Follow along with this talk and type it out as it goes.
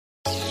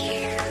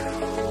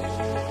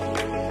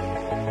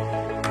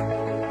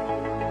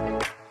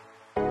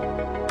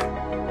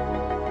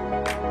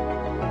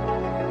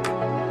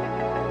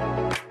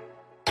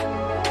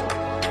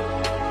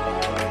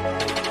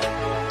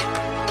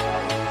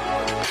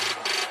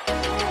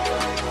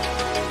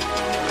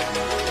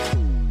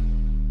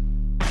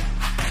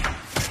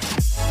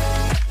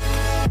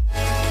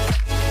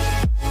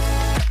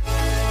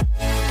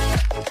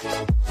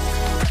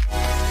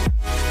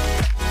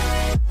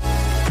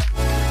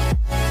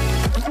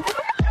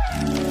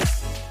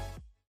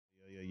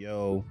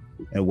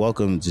and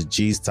welcome to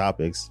G's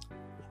Topics,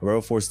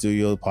 Royal Force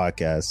Studio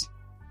podcast.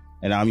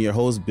 And I'm your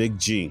host, Big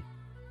G.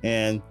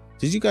 And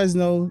did you guys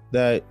know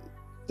that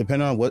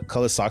depending on what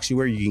color socks you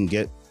wear, you can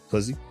get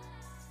pussy?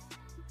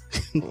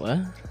 What?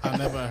 I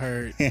never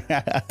heard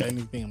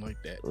anything like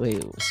that.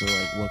 Wait, so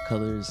like what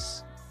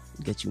colors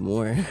get you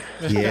more?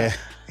 Yeah.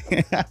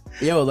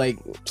 Yo, like,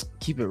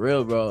 keep it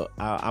real, bro.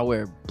 I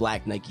wear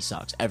black Nike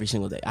socks every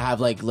single day. I have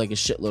like a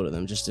shitload of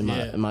them just in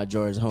my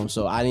drawers at home.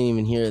 So I didn't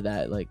even hear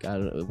that. Like,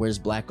 where's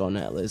black on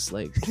that list?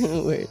 Like,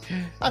 where?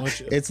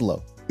 It's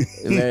low.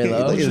 Very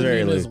low. It's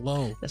very low. It's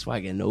low. That's why I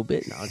get no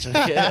bit. No, I'm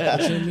joking.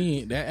 What you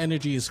mean? That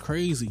energy is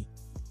crazy.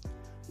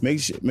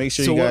 Make sure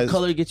So you guys. what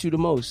color gets you the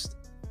most?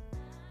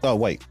 Oh,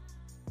 white.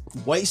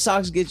 White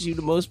socks get you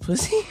the most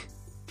pussy?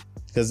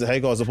 Because hey,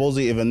 go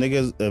supposedly if a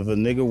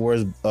nigga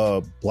wears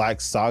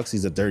black socks,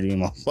 he's a dirty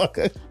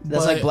motherfucker.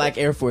 That's like black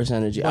Air Force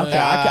energy. Okay,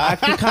 I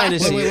can kind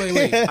of see.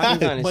 Wait. I can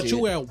kind of But see. you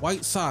it. wear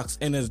white socks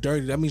and it's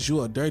dirty. That means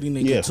you a dirty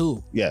nigga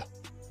too. Yeah.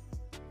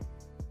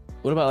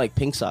 What about like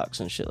pink socks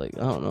and shit? Like,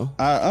 I don't know.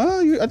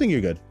 I think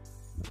you're good.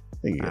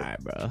 All right,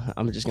 bro.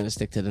 I'm just gonna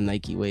stick to the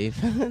Nike wave,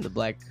 the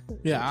black.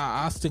 Yeah,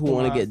 I stick Who with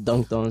want to my, get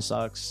dunked on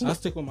socks? I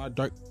stick with my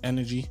dark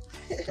energy.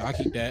 So I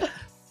keep that.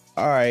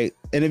 All right.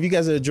 And if you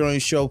guys are enjoying the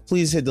show,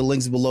 please hit the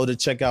links below to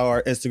check out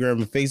our Instagram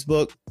and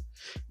Facebook.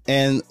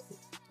 And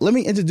let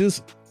me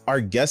introduce our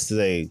guest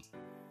today.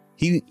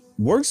 He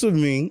works with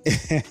me,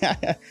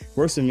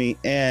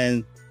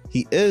 and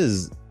he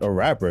is a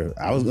rapper.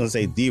 I was gonna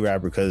say the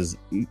rapper because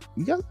you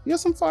got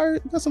some fire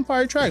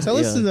tracks. I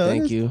listen to them.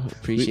 Thank you.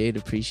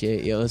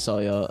 Appreciate. Yo, it's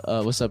all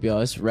y'all. What's up, y'all?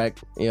 It's Rec.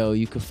 Yo,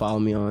 you can follow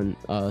me on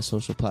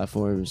social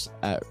platforms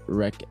at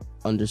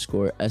Rec_SFE.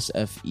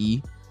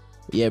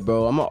 Yeah,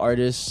 bro, I'm an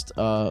artist.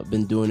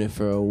 Been doing it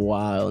for a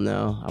while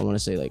now. I want to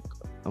say like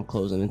I'm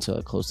closing into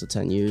like close to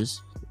 10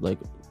 years, like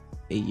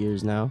 8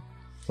 years now.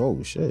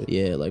 Oh shit.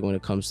 Yeah, like when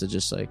it comes to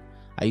just like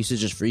I used to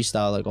just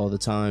freestyle like all the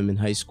time in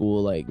high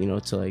school, like, you know,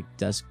 to like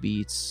desk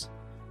beats,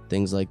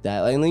 things like that.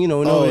 Like, you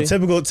know,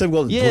 typical.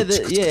 Yeah,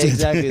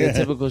 exactly. The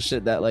typical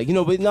shit that like, you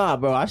know, but nah,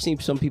 bro, I've seen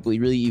some people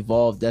really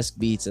evolve desk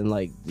beats and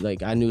like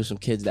I knew some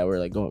kids that were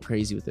like going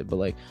crazy with it, but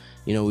like,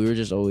 you know, we were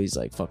just always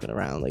like fucking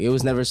around. Like it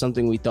was never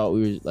something we thought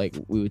we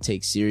would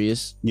take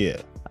serious. Yeah.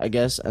 I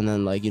guess. And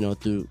then like, you know,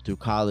 through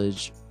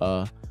college,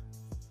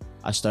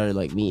 I started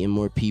like meeting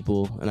more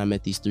people and I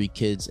met these 3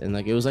 kids and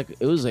like it was like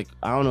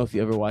I don't know if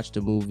you ever watched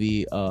the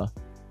movie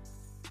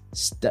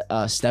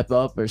Step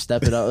Up or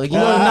Step It Up. Like, you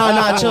know,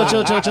 nah, chill.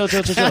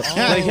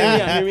 Like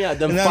hear me out.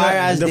 Them fire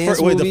ass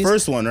dance movies. The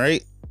first one,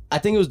 right? I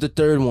think it was the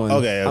third one.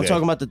 Okay. I'm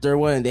talking about the third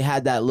one, and they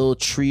had that little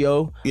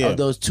trio of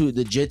those two,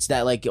 the jits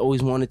that like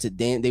always wanted to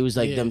dance. They was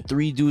like them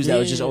 3 dudes that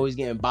was just always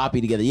getting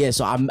boppy together. Yeah,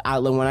 so I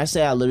when I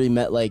say I literally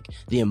met like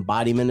the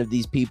embodiment of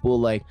these people,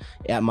 like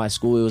at my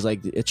school, it was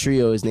like a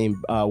trio. His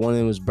name, one of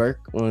them was Burke,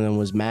 one of them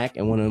was Mac,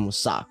 and one of them was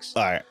Socks.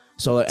 All right.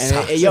 So right,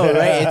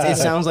 it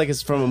sounds like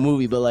it's from a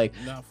movie, but like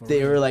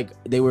they were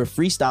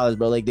freestylers,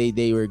 bro. Like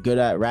they were good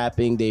at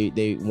rapping.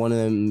 They one of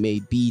them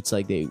made beats.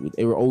 Like they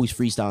were always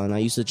freestyling. I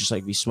used to just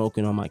like be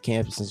smoking on my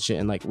campus and shit,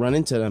 and like run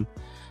into them,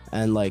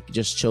 and like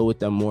just chill with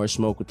them more,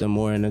 smoke with them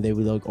more, and then they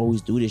would like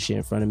always do this shit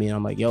in front of me. And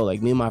I'm like, yo,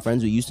 like me and my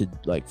friends, we used to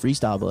like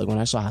freestyle, but like when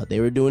I saw how they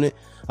were doing it,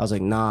 I was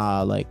like,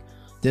 nah, like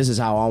this is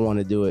how I want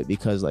to do it,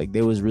 because like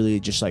they was really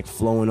just like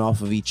flowing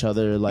off of each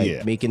other,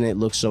 like making it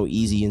look so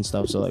easy and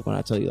stuff. So like when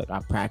I tell you, like I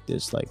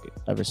practiced like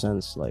ever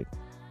since, like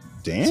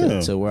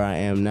to where I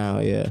am now.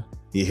 Yeah,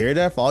 you hear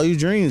that? Follow your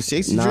dreams,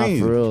 chase your dreams.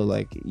 For real.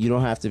 Like you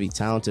don't have to be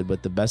talented,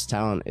 but the best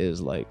talent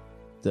is like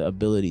the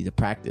ability to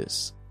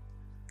practice.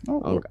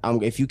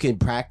 If you can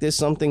practice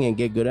something and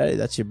get good at it,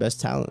 that's your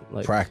best talent.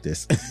 Like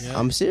practice.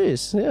 I'm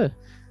serious. Yeah.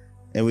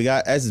 And we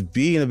got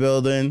SB in the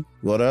building.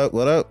 What up?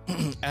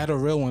 Add a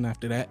real one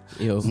after that.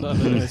 Yo,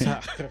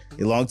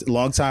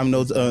 long time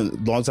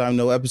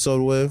no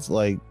episode with.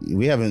 Like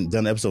we haven't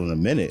done an episode in a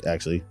minute,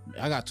 actually.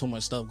 I got too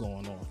much stuff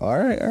going on. All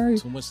right.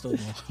 Too much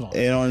stuff going on.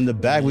 And on the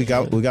back we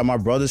got my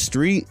brother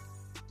Street.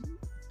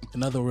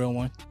 Another real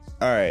one.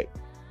 All right.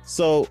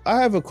 So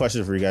I have a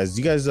question for you guys.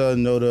 Do you guys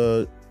know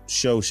the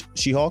show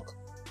She-Hulk?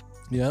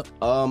 Yep.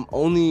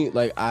 Only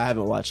like I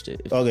haven't watched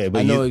it. Okay, but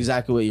I know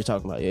exactly what you're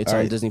talking about. It's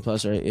on Disney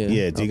Plus, right? Yeah.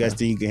 Yeah. Do you guys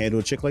think you can handle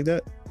a chick like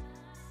that?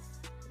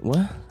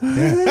 What?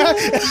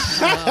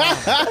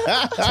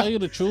 Tell you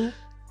the truth,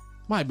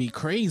 might be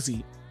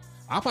crazy.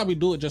 I'll probably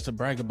do it just to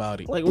brag about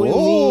it. Like, what do you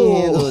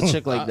mean handle a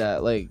chick like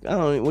that? Like, I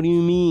don't. What do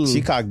you mean?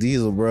 She cock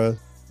diesel, bro.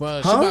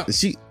 But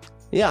She.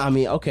 Yeah, I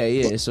mean,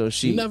 okay, yeah. So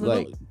she never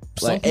like. Know.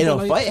 Like in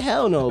a fight,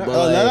 hell no.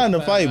 But not in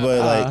a fight,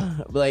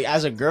 but like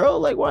as a girl,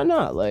 like why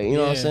not? Like you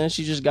know what I'm saying?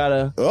 She just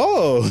gotta.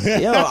 Oh,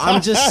 yo,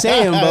 I'm just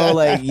saying, bro.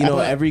 Like you know,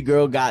 every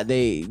girl got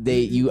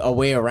you a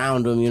way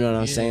around them. You know what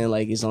I'm saying?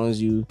 Like as long as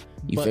you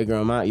figure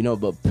them out, you know.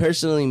 But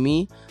personally,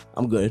 me,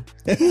 I'm good.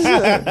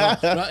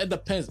 It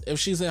depends. If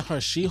she's in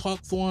her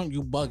She-Hulk form,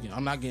 you bugging.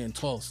 I'm not getting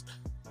tossed.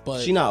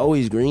 But she not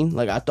always green.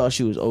 Like I thought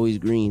she was always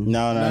green.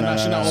 No.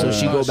 She not So always-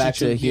 she go she back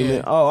to should- human.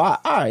 yeah. Oh, all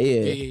right,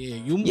 yeah.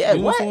 Yeah,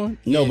 what? uniform?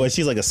 No, Yeah. but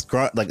she's like a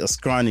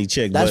scrawny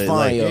chick. That's but fine,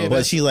 like, yo.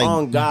 But she's like,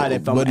 on God,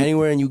 if I'm but-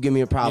 anywhere and you give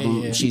me a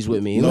problem, Yeah. she's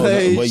with me. No,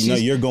 Like, but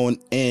she's- you're going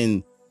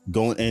in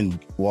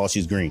while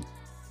she's green.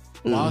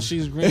 While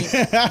she's green,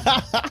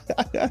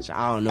 I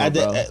don't know,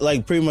 bro.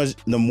 Like pretty much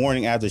the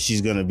morning after,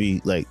 she's gonna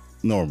be like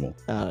normal.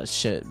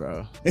 Shit,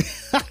 bro.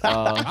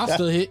 I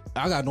still hit.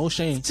 I got no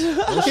shame.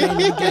 No shame in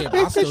the game.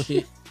 I still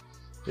hit.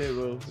 Yeah,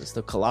 bro. It's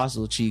the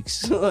colossal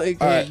cheeks. Like,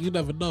 Yeah, right. you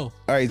never know.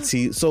 All right,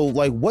 T. So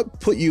like,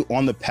 what put you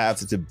on the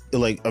path to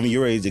like? I mean,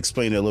 you already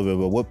explained it a little bit,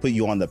 but what put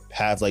you on the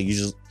path? Like, you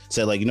just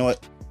said, like, you know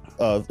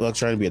what? Like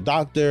trying to be a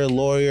doctor,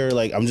 lawyer.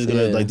 Like, I'm just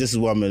gonna Yeah. like this is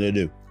what I'm gonna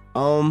do.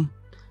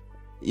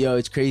 Yo,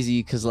 it's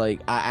crazy because like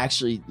I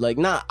actually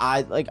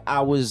I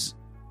was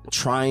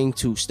trying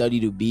to study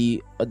to be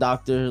a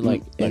doctor,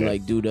 like and okay.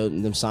 like do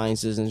them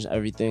sciences and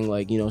everything,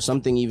 like, you know,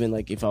 something even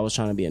like if I was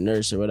trying to be a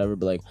nurse or whatever,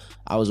 but like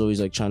I was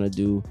always like trying to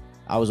do,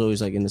 I was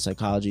always like in the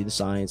psychology, the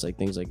science, like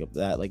things like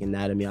that, like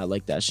anatomy, I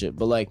like that shit.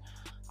 But like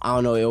I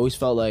don't know, it always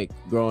felt like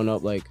growing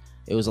up, like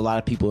it was a lot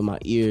of people in my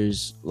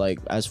ears, like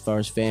as far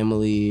as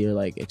family or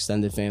like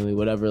extended family,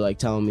 whatever, like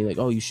telling me like,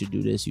 oh, you should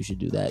do this, you should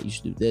do that, you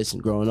should do this.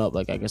 And growing up,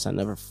 like I guess I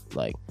never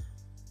like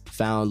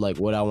found like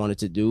what I wanted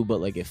to do,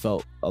 but like it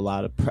felt I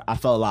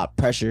felt a lot of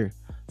pressure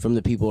from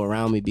the people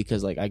around me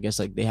because like I guess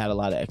like they had a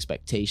lot of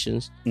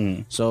expectations.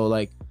 So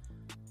like,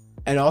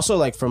 and also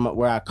like from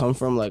where I come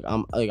from, like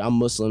I'm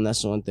Muslim,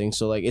 that's one thing.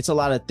 So like it's a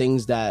lot of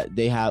things that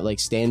they have like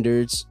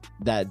standards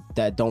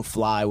that don't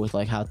fly with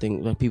like how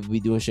things like people be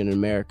doing shit in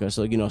America.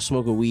 So like, you know,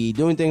 smoking weed,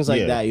 doing things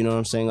like that, you know what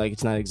I'm saying? Like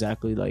it's not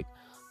exactly like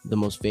the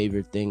most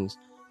favorite things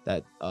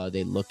that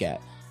they look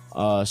at.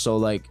 So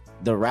like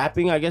the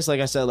rapping, I guess, like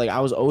I said, like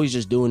I was always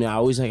just doing it. I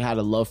always like had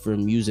a love for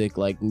music.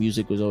 Like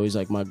music was always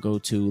like my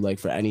go-to, like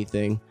for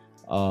anything.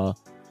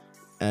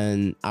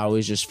 And I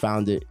always just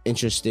found it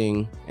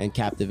interesting and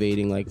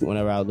captivating, like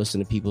whenever I would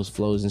listen to people's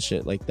flows and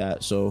shit like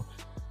that. So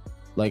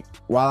like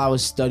while I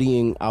was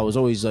studying, I was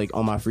always like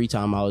on my free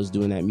time, I was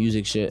doing that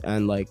music shit.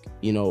 And like,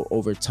 you know,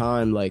 over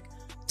time, like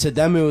to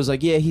them it was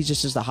like, yeah, he's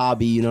just a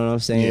hobby, you know what I'm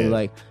saying? Yeah.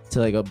 Like to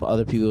like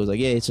other people it was like,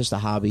 yeah, it's just a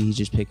hobby, he's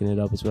just picking it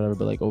up, it's whatever.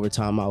 But like over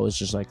time I was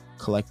just like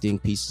collecting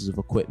pieces of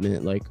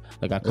equipment, like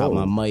I copped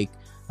my mic,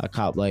 I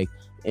copped like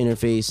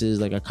interfaces,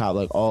 like I copped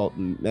like all,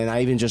 and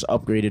I even just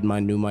upgraded my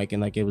new mic,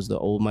 and like it was the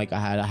old mic I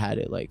had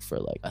it like for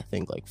like I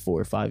think like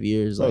 4 or 5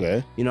 years, like,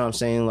 Okay. you know what I'm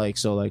saying? Like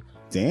so like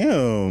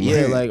Damn.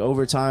 yeah, like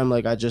over time,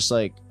 like I just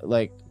like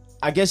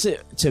I guess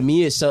it to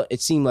me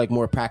it seemed like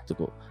more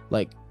practical,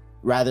 like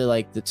rather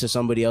like to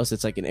somebody else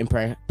it's like an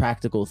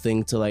impractical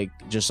thing to like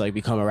just like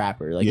become a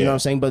rapper, like you know what I'm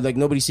saying? But like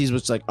nobody sees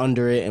what's like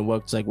under it and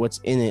what's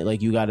in it,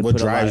 like you got to what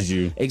put drives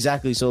you.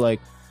 exactly. So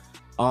like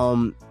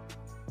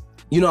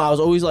you know, I was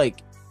always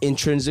like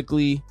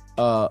intrinsically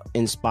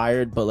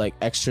inspired but like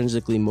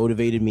extrinsically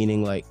motivated,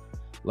 meaning like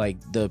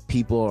the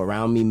people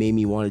around me made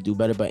me want to do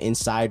better, but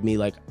inside me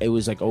like it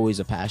was like always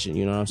a passion,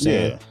 you know what I'm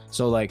saying? Yeah.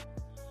 So like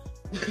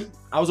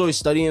I was always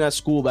studying at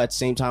school, but at the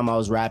same time I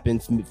was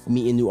rapping,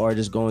 meeting new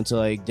artists, going to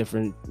like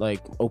different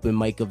like open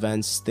mic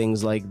events,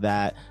 things like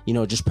that, you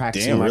know, just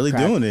practicing my really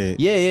craft. doing it.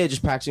 Yeah,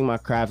 just practicing my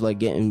craft, like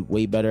getting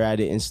way better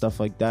at it and stuff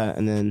like that.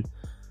 And then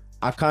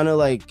I kind of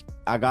like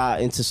I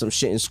got into some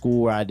shit in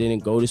school where I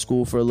didn't go to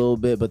school for a little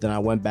bit, but then I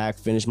went back,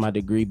 finished my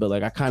degree. But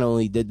like I kind of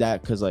only did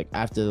that because like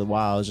after a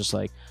while I was just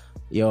like,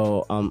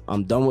 yo,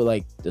 I'm done with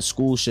like the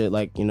school shit,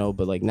 like, you know,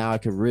 but like now I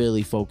could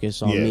really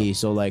focus on me.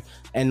 So like,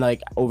 and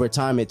like over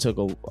time it took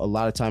a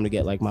lot of time to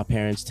get like my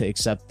parents to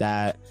accept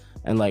that,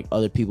 and like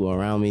other people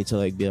around me to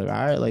like be like,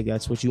 all right, like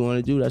that's what you want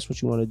to do, that's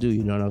what you want to do,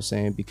 you know what I'm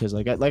saying? Because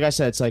like I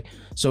said, it's like,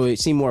 so it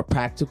seemed more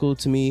practical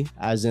to me,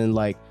 as in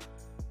like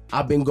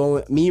I've been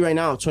going, me right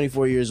now I'm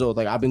 24 years old,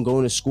 like I've been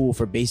going to school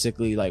for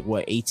basically like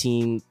what,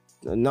 18,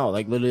 no,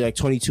 like literally like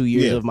 22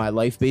 years of my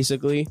life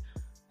basically.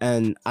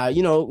 And I,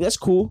 you know, that's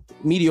cool.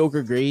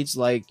 Mediocre grades,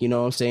 like, you know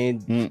what I'm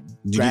saying?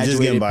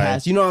 Graduated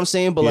past, you know what I'm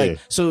saying? But like,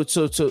 so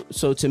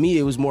to me,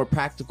 it was more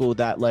practical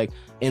that like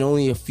in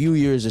only a few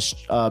years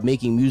of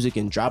making music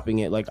and dropping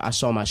it, like I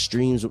saw my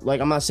streams, like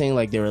I'm not saying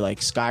like they were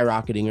like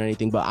skyrocketing or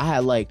anything, but I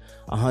had like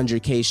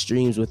 100K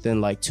streams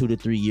within like 2 to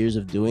 3 years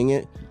of doing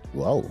it.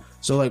 Whoa.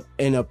 So like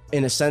in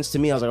a sense to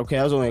me, I was like, okay,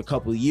 I was only a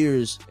couple of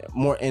years.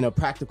 More in a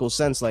practical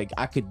sense, like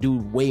I could do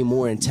way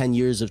more in 10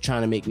 years of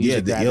trying to make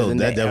music rather than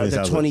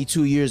the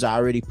 22 years I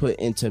already put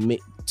into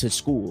to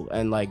school.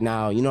 And like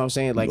now, you know what I'm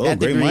saying? Like that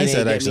degree ain't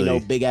get me no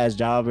big ass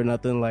job or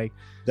nothing. Like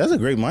that's a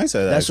great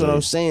mindset. That's what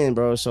I'm saying,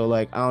 bro. So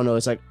like I don't know.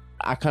 It's like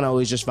I kind of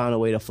always just found a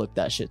way to flip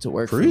that shit to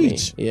work for me.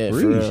 Yeah, for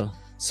real.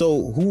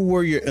 So who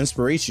were your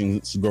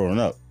inspirations growing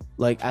up?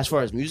 Like as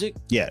far as music?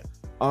 Yeah.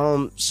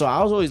 So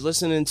I was always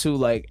listening to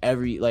like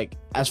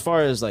as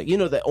far as like, you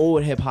know, the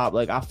old hip hop,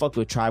 like I fuck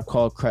with Tribe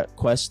Called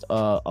Quest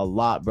a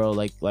lot, bro.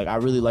 Like I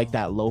really like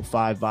that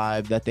lo-fi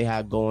vibe that they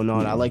had going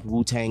on. I like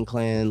Wu-Tang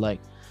Clan,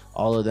 like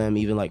all of them,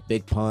 even like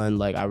Big Pun.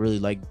 Like I really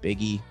like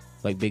Biggie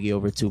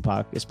over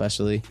Tupac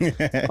especially.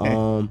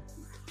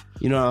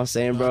 You know what I'm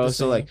saying, bro?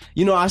 So like,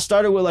 you know, I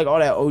started with like all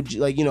that OG,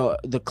 like, you know,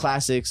 the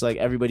classics, like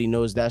everybody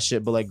knows that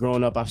shit. But like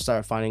growing up, I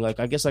started finding like,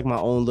 I guess like my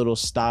own little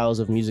styles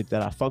of music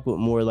that I fuck with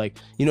more. Like,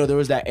 you know, there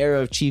was that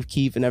era of Chief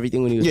Keef and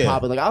everything when he was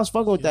popping. Like I was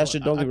fucking with that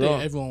shit. Don't get me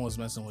wrong. Everyone was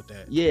messing with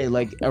that. Yeah,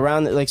 like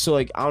around like, so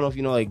like I don't know if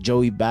you know like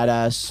Joey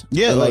Badass.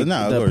 Yeah, like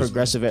the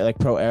progressive like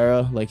Pro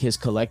Era, like his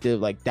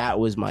collective, like that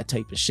was my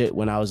type of shit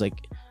when I was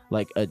like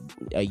a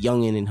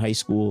youngin' in high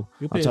school.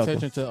 You pay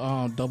attention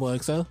to Double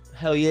XL?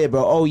 Hell yeah,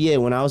 bro. Oh yeah,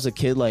 when I was a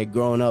kid, like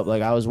growing up,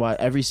 like I was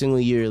every single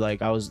year, like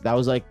that was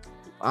like,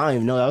 I don't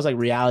even know, that was like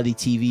reality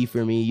TV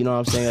for me. You know what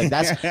I'm saying?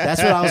 Like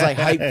that's what I was like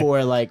hyped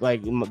for, like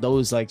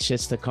those like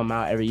shits to come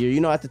out every year. You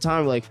know, at the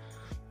time, like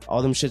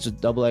all them shits with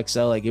Double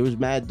XL, like it was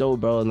mad dope,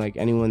 bro. And like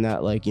anyone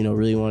that like, you know,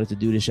 really wanted to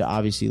do this shit,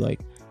 obviously like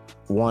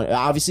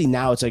obviously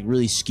now it's like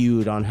really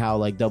skewed on how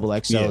like Double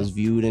XL is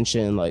viewed and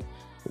shit, and like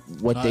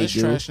what they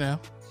do. Trash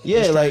now.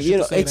 Yeah, like, you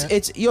know,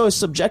 it's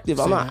subjective.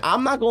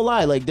 I'm not gonna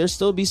lie. Like, there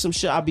still be some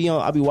shit I'll be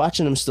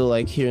watching them still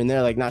like here and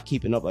there, like not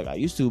keeping up like I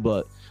used to,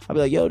 but I'll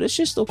be like, yo, this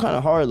shit's still kind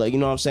of hard. Like, you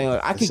know what I'm saying?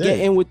 Like, I could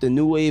get in with the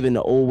new wave and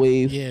the old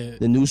wave,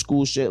 the new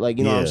school shit. Like,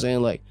 you know what I'm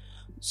saying? Like,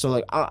 so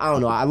like I don't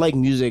know. I like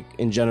music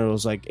in general.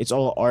 It's like it's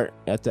all art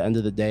at the end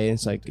of the day.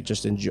 It's like I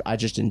just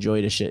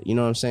enjoy the shit. You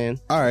know what I'm saying?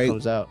 All right,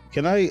 comes out.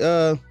 Can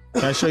I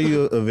show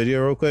you a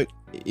video real quick?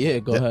 Yeah,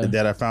 go ahead.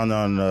 That I found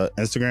on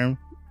Instagram.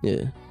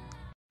 Yeah.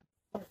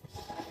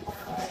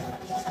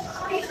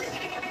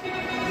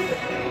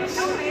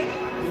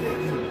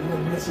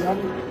 Yeah, I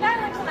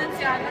like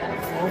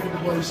Balenciaga. Over the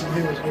boys some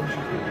heels, what did you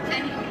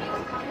Anything.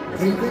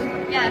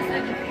 Anything? Yes,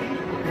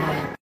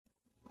 anything.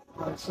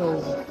 Alright,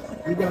 so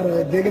you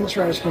gotta dig in the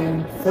trash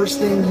can. First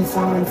thing you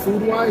find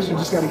food-wise, you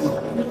just gotta eat.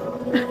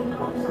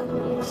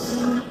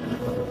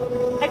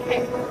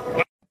 Okay.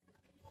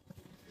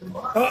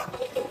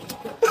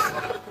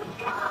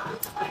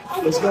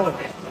 Let's go.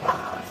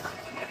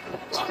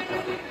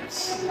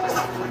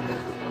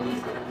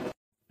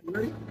 You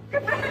ready?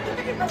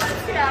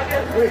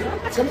 Balenciaga. Wait,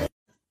 tell me.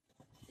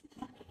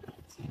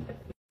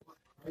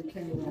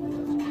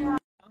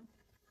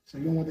 So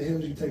you don't want the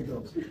heels, you take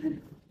those.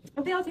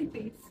 I think I'll take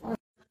these.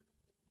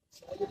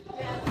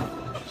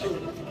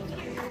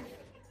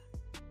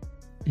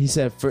 He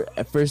said,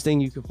 first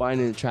thing you could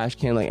find in the trash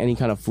can, like any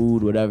kind of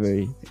food, whatever,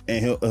 And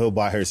he'll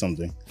buy her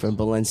something from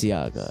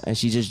Balenciaga, and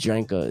she just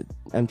drank a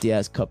empty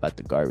ass cup at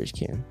the garbage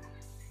can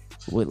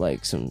with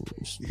like some.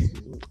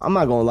 I'm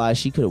not gonna lie,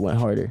 she could have went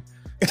harder.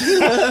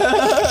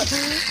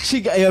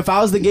 If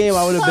I was the game,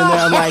 I would have been there.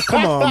 I'm like,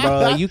 come on,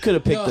 bro, like, you could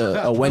have picked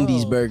a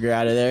Wendy's burger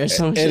out of there or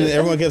some shit. And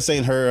everyone kept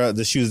saying her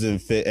the shoes didn't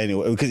fit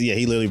anyway because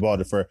he literally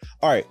bought it for her.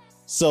 All right,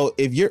 so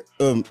if you're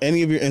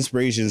any of your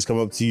inspirations come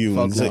up to you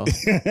and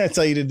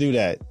tell you to do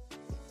that,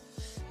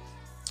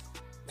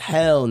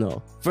 hell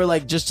no. For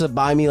like just to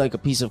buy me like a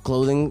piece of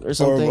clothing or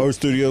something or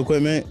studio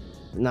equipment,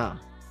 nah,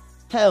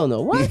 hell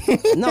no. What?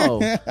 No,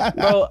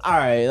 bro. All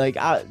right, like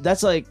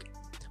that's like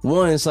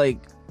one. It's like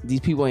these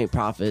people ain't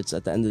prophets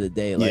at the end of the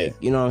day. Like,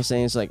 you know what I'm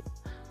saying? It's like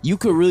you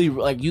could really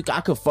like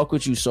I could fuck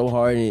with you so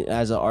hard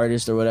as an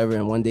artist or whatever,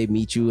 and one day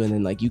meet you, and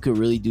then like you could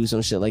really do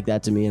some shit like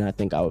that to me, and I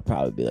think I would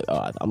probably be like,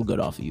 oh, I'm good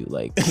off of you,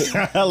 like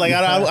like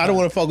I don't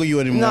want to fuck with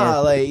you anymore.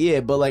 Nah,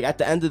 like but like at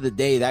the end of the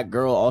day, that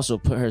girl also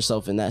put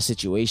herself in that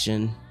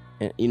situation,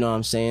 and you know what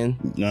I'm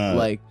saying?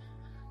 Like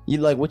you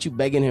like what you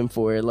begging him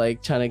for,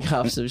 like trying to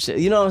cop some shit.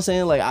 You know what I'm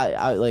saying? Like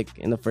I like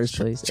in the first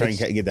place trying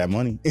to get that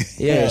money.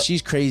 Yeah,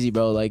 she's crazy,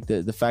 bro. Like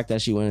the fact that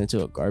she went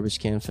into a garbage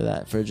can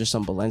for just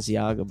some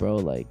Balenciaga, bro.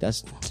 Like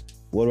that's.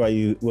 What about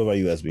you,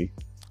 SB?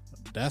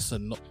 That's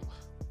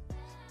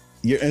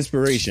your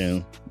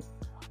inspiration,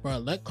 bro.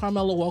 Let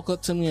Carmelo walk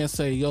up to me and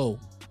say, "Yo,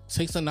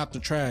 take something out the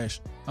trash."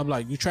 I'm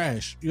like, "You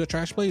trash. You a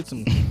trash plate to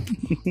me."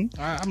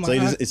 I'm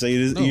like,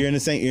 you're in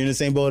the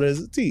same boat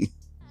as T.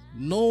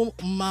 No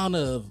amount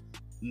of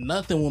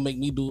nothing will make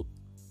me do.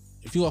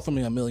 If you offer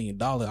me $1 million,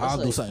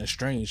 I'll do something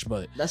strange.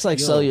 But that's like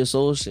sell your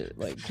soul shit.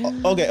 Like okay.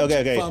 For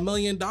 $1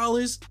 million,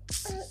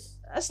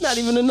 that's not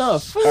even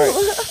enough. All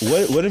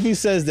right. What if he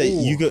says that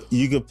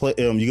you could play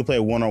a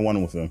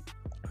 1-on-1 with him?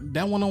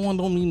 That 1-on-1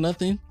 don't mean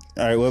nothing.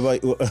 All right. What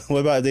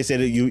about if they say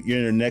that you're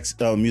in their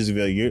next music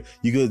video?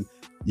 You could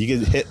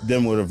hit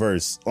them with a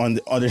verse on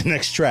their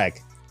next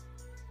track.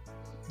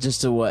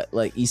 Just to what?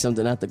 Like eat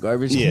something out the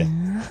garbage? Yeah.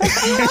 Nah.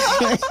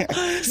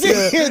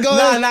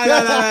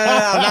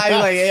 Not even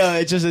like,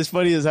 yo, it's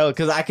funny as hell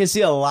because I can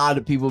see a lot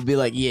of people be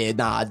like, yeah,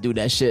 nah, I do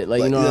that shit.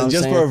 Like, you know what I'm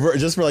just saying?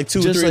 Just for like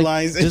 2 or 3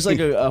 lines. Just like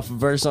a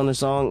verse on the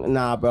song.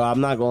 Nah, bro,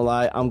 I'm not gonna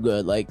lie, I'm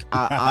good. Like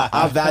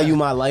I value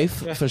my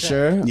life for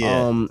sure.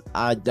 Yeah.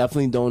 I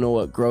definitely don't know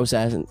what gross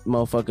ass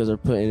motherfuckers are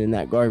putting in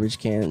that garbage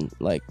can.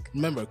 Like,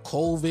 remember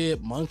COVID,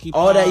 monkeypox,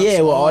 all that,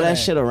 yeah, well, all that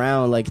shit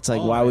around. Like, it's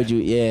like, why would you?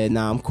 Yeah,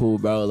 nah, I'm cool,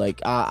 bro. Like,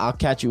 I'll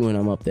catch you when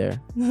I'm up there.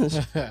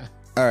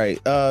 All right.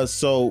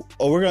 So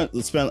we're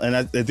gonna spend, and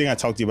I think I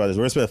talked to you about this.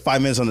 We're gonna spend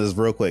 5 minutes on this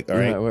real quick. All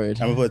right. Word.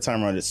 I'm gonna put a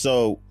timer on it.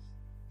 So,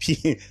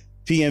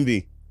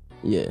 PNB.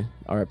 Yeah.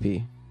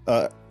 RP.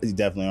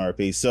 Definitely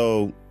RP.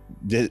 So,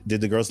 did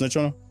the girl snitch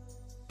on him?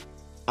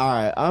 All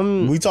right.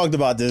 We talked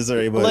about this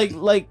already, but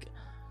like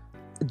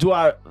do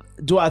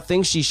I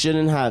think she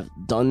shouldn't have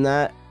done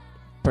that?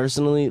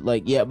 Personally,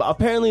 like, yeah, but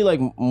apparently, like,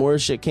 more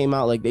shit came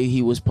out. Like,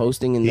 he was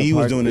posting in the he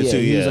park. was doing it too.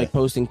 He Yeah, was like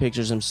posting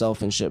pictures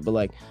himself and shit. But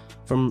like,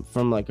 from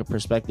like a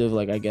perspective,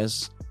 like, I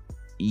guess,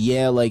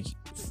 yeah, like,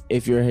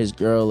 if you're his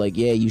girl, like,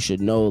 yeah, you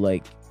should know,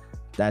 like,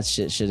 that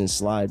shit shouldn't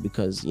slide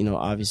because, you know,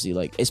 obviously,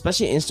 like,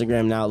 especially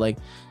Instagram now, like,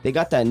 they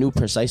got that new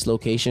precise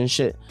location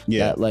shit.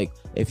 Yeah. That, like,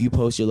 if you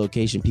post your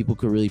location, people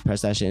could really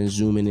press that shit and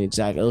zoom in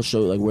exactly. It'll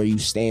show like where you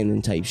stand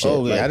and type shit.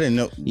 Oh yeah, like, I didn't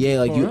know. Yeah,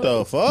 like What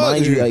the fuck?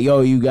 mind you, like,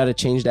 yo, you gotta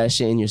change that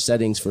shit in your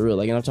settings for real.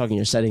 Like, and I'm talking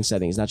your settings,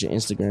 not your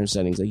Instagram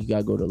settings. Like, you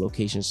gotta go to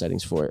location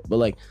settings for it. But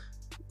like,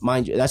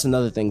 mind you, that's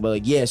another thing. But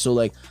like, yeah, so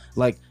like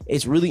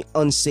it's really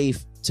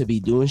unsafe to be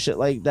doing shit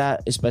like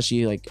that,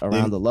 especially like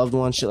around the loved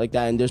one, shit like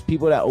that. And there's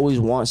people that always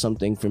want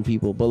something from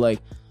people, but like,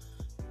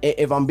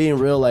 if I'm being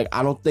real, like,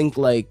 I don't think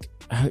like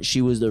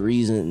she was the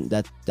reason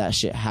that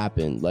shit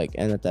happened. Like,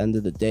 and at the end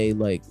of the day,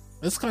 like,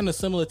 it's kind of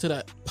similar to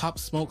that Pop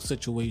Smoke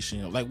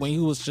situation. Like, when he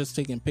was just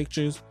taking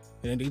pictures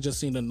and they just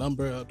seen the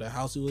number of the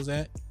house he was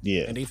at,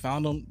 Yeah, and they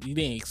found him. You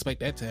didn't expect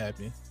that to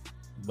happen,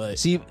 but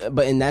see,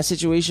 but in that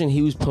situation,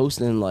 he was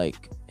posting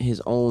like his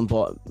own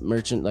bought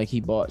merchant, like he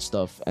bought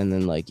stuff, and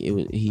then like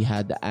he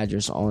had the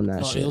address on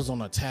that shit. It was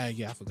on a tag.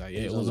 Yeah, I forgot.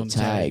 Yeah, It was on the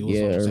tag,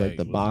 yeah, or like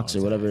the box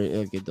or whatever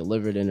it get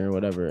delivered in or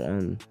whatever.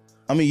 And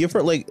I mean, you're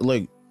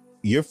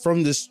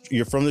from the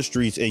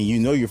streets, and you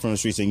know you're from the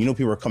streets, and you know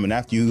people are coming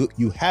after you.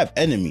 You have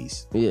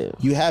enemies. Yeah,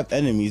 you have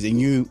enemies,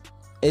 and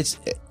it's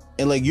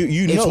like you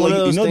it's know, one like, of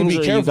those you know to things be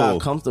where you careful.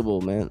 got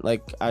comfortable, man.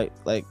 Like,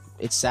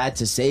 it's sad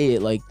to say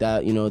it like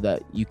that, you know,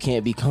 that you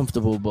can't be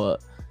comfortable,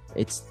 but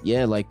it's,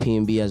 yeah, like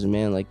PNB as a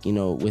man, like, you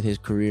know, with his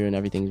career and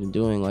everything he's been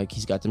doing, like,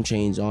 he's got them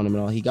chains on him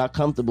and all. He got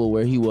comfortable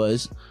where he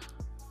was,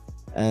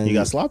 and He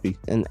got sloppy.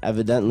 and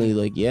evidently,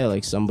 like, yeah,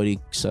 like somebody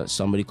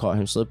caught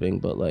him slipping,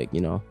 but like, you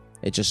know,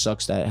 it just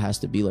sucks that it has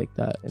to be like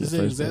that. This is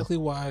exactly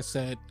why I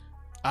said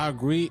I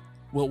agree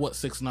with what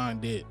 6ix9ine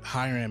did,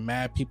 hiring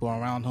mad people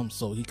around him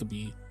so he could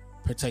be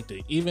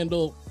protected. Even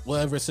though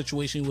whatever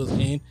situation he was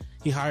in,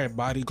 he hired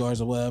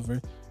bodyguards or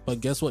whatever. But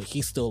guess what?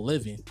 He's still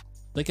living.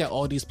 Look at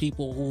all these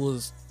people who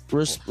was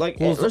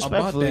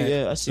respectfully,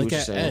 yeah, I see Look what you're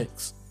at saying.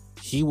 X.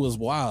 He was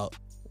wild.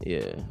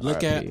 Yeah.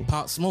 Look R.I.P. at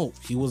Pop Smoke.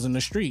 He was in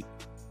the street.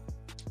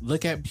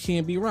 Look at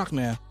PNB Rock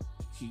now.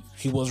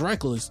 He was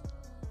reckless.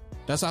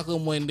 That's how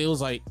come when they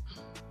was like,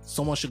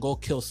 someone should go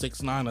kill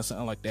 6ix9ine or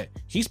something like that.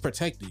 He's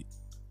protected.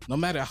 No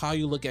matter how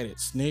you look at it,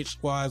 snitch,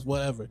 squads,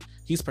 whatever,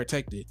 he's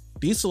protected.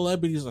 These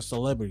celebrities are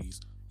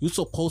celebrities. You're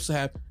supposed to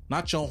have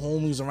not your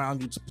homies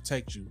around you to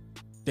protect you.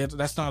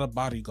 That's not a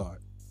bodyguard.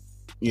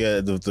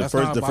 Yeah,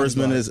 the first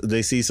minute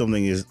they see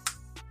something is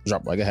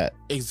drop like a hat.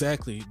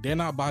 Exactly. They're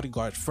not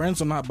bodyguards.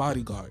 Friends are not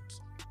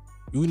bodyguards.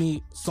 You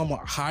need someone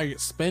hired.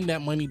 Spend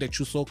that money that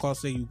you so-called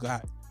say you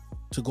got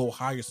to go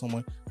hire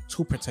someone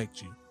to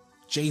protect you.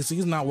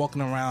 Jay-Z's not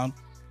walking around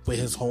with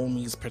his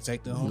homies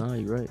protecting him. No,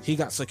 you're right. He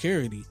got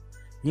security.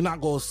 You're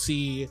not gonna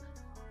see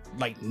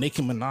like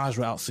Nicki Minaj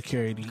without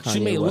security. Kanye She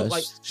may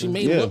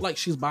West. look like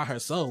she's by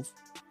herself,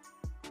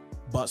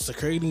 but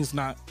security's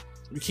not.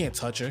 You can't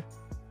touch her.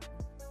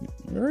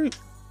 Right.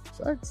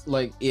 Facts.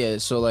 Like, yeah,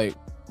 so like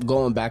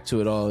going back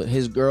to it all,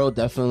 his girl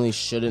definitely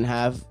shouldn't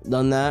have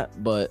done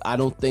that, but I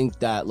don't think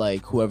that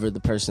like whoever the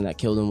person that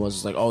killed him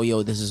was like, oh,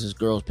 yo, this is his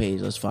girl's page,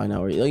 let's find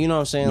out where, you know what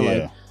I'm saying?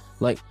 Yeah.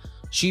 Like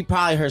she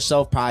probably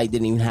herself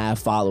didn't even have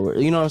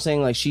followers, you know what I'm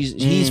saying? Like he's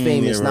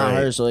famous, yeah, not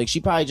right. her, so like she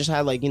probably just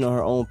had like, you know,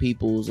 her own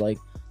people's like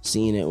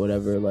seeing it,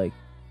 whatever. Like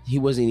he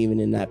wasn't even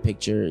in that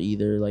picture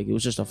either. Like it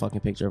was just a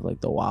fucking picture of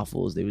like the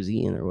waffles they was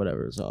eating or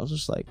whatever. So I was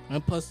just like,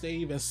 And plus, they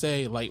even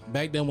say like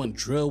back then when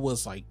drill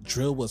was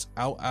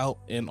out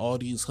and all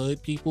these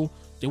hood people,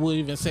 they would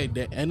even say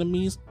their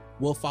enemies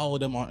will follow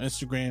them on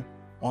Instagram,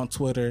 on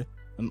Twitter,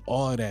 and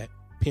all that.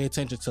 Pay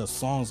attention to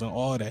songs and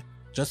all that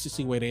just to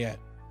see where they at.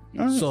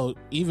 All right. So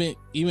even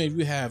if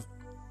you have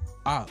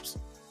ops,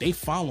 they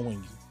following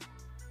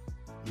you.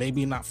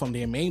 Maybe not from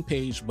their main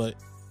page, but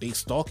they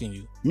stalking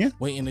you. Yeah.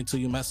 Waiting until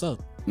you mess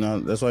up.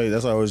 No, that's why I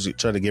always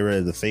try to get rid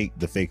of the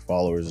fake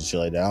followers and shit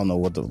like that. I don't know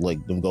what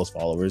them ghost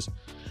followers.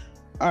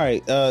 All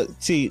right,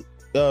 T,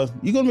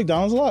 you go to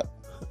McDonald's a lot?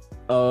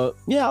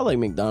 yeah, I like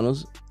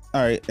McDonald's.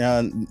 All right,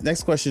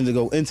 next question to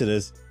go into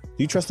this: do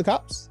you trust the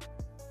cops?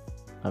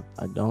 I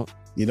don't.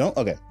 You don't?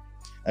 Okay,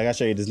 I gotta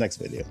show you this next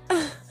video.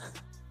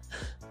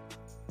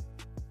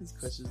 These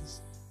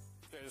questions.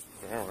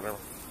 Yeah, whatever.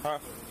 Huh?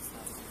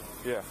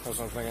 Yeah, that's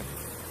what I'm thinking.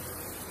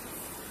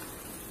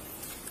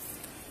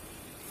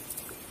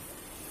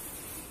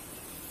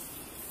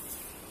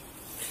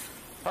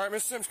 All right,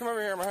 Mr. Sims, come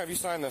over here. I'm gonna have you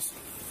sign this.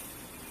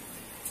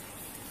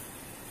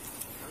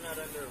 I'm not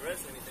under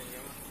arrest or anything,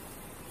 am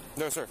I?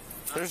 No, sir.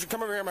 Just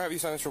come over here. I'm gonna have you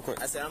sign this real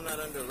quick. I said I'm not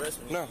under arrest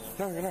or anything.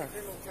 No, no, you're not.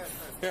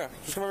 Yeah,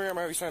 just come over here. I'm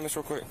gonna have you sign this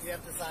real quick. You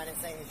have to sign it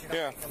saying that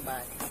you're not going to come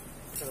back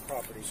to the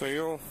property. So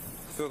you'll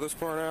fill this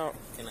part out.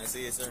 Can I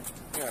see it, sir?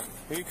 Yeah.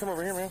 You come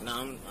over here, man. No,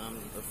 I'm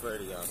afraid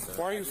of y'all, sir.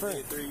 Why are you I just afraid?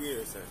 did 3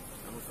 years, sir.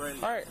 I'm afraid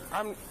of All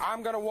right,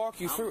 I'm gonna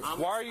walk you through.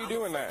 Why are you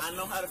doing that? I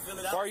know how to fill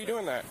it out. Why are you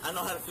doing that? I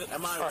know how to fill.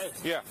 Am I All right,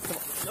 ready? yeah.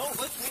 No,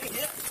 look me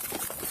here.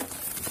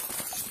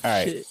 All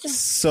right.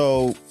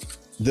 So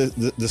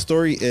the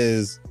story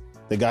is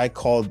the guy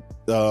called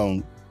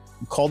the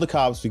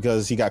cops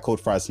because he got cold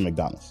fries from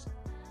McDonald's.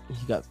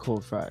 He got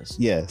cold fries.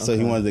 Yeah, so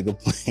he wanted to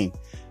complain.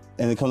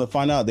 And then come to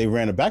find out, they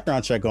ran a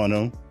background check on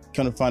him.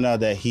 Come to find out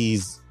that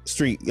he's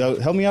street. Yo,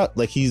 help me out.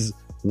 Like he's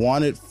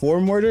wanted for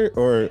murder,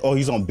 or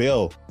he's on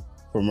bail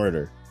for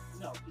murder.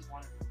 No, he's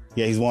wanted for murder.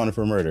 Yeah, he's wanted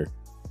for murder.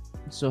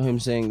 So him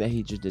saying that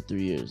he just did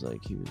 3 years,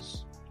 like he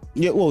was.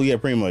 Yeah, well, yeah,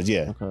 pretty much,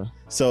 yeah. Okay.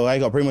 So I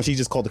got pretty much he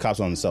just called the cops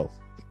on himself.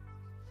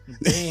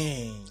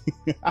 Dang.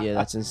 Yeah,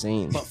 that's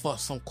insane. But for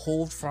some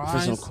cold fries. For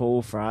some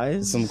cold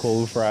fries. Some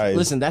cold fries.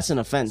 Listen, that's an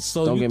offense.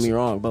 So Don't you get me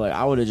wrong, but like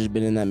I would have just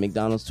been in that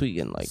McDonald's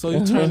tweaking. Like, So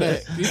you turn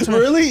that.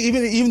 Really?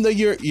 Even though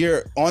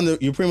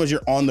you're pretty much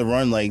on the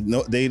run, like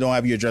no, they don't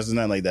have you addressing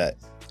nothing like that.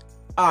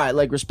 all right,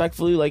 like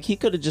respectfully, like he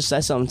could have just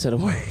said something to the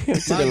work to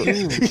Not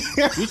you.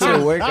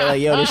 the worker,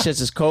 like, yo, this shit's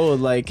is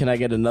cold. Like, can I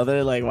get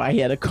another? Like, why he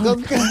had a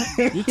cold?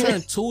 You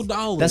turned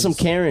 $2. That's some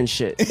Karen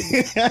shit.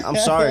 I'm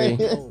sorry.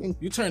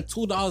 You turned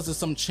 $2 to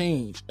some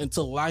change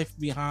into life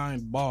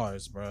behind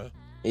bars, bro.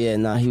 Yeah,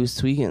 nah, he was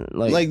tweaking.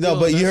 Like No, Yo,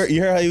 but you that's-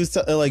 heard how he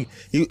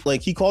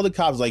was he called the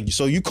cops. Like,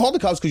 so you called the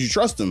cops because you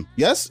trust him?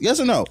 Yes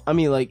or no? I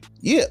mean, like,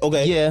 Yeah.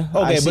 Okay. yeah,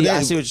 Okay. I see, but then,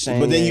 I see what you're saying.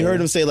 But then you yeah. heard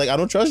him say like, I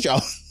don't trust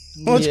y'all.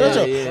 I don't Yeah, trust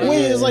y'all. yeah,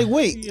 Wait, yeah. it's like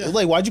Yeah.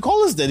 like why'd you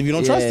call us then if you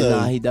don't trust Yeah, us?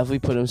 nah, he definitely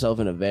put himself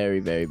in a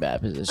very, very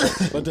bad position.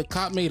 But the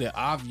cop made it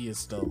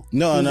obvious, though.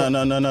 No.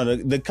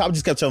 The cop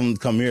just kept telling him to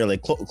come here,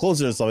 like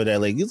closer and stuff like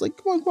that. Like he's like,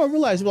 come on,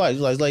 relax. Like,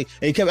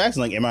 and he kept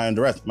asking, like, am I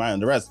under arrest? Am I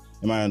under arrest?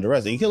 Am I under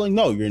arrest? And he's like,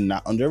 no, you're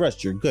not under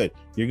arrest. You're good.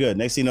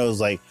 Next thing you know,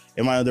 it's like,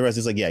 am I under arrest?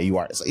 It's like, yeah, you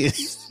are. It's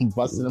like,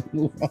 busting a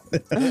move on.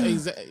 Yeah,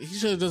 exactly. He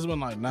should have just been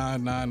like, nah.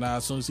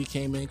 As soon as he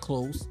came in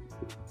close,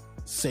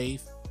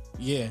 safe.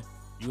 Yeah,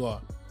 you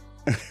are.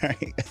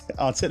 Right.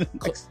 On to the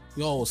next.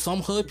 Yo,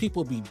 some hood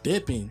people be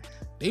dipping.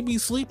 They be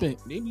sleeping.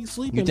 You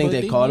think but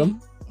they caught be-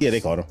 him? Yeah, they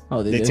caught him.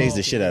 Oh, they They did? tased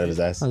the shit out of his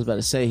ass. I was about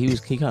to say he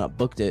kind of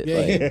booked it. Yeah,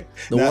 like, yeah.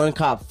 the Nah. one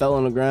cop fell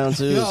on the ground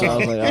too, so I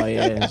was like, oh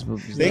yeah.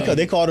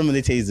 They called him and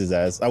they tased his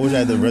ass. I wish I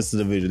had the rest of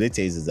the video. They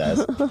tased his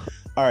ass.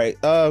 All right.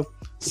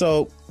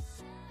 So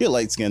you're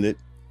light skinned.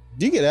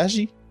 Do you get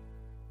ashy?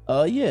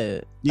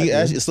 Yeah. You I get do.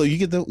 ashy. So you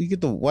get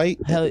the white.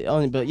 Hell,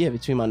 only, but yeah,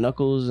 between my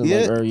knuckles and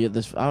Yeah. like, or yeah,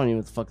 this I don't even know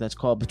what the fuck that's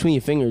called. Between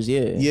your fingers,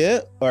 yeah. Yeah.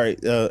 All right.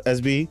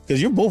 SB,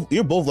 because you're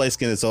both light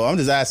skinned. So I'm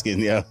just asking.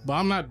 Yeah. But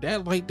I'm not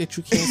that light that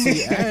you can't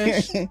see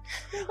ash.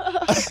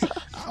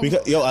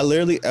 Because I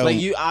literally Like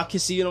I can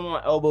see it on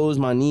my elbows,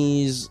 my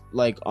knees,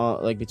 like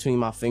between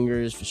my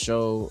fingers for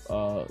sure.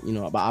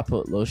 But I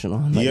put lotion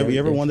on. Like, you ever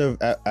everything. wonder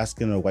if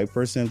asking a white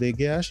person if they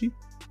get ashy?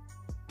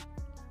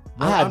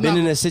 I had I'm been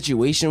not- in a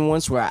situation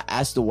once where I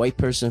asked the white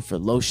person for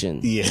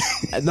lotion. Yeah.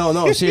 No,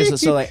 seriously.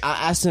 So like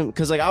I asked him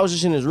because like I was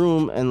just in his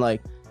room and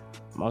like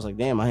I was like,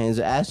 damn, my hands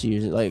are ashy.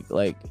 Like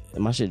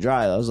my shit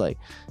dry. I was like,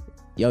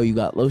 yo, you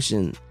got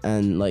lotion?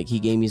 And like he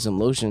gave me some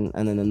lotion,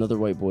 and then another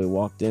white boy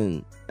walked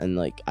in and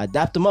like I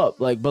dapped him up.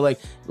 Like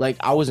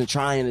I wasn't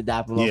trying to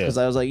dap him up Yeah. because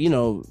I was like,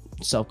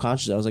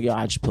 self-conscious. I was like, yo,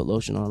 I just put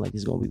lotion on. Like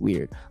it's gonna be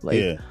weird. Like.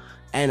 Yeah.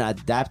 And I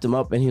dapped him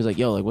up, and he was like,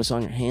 "Yo, like, what's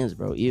on your hands,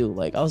 bro? Ew."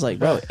 Like, I was like,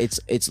 "Bro,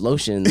 it's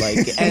lotion." Like,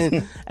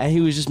 and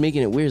he was just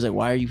making it weird. He's like,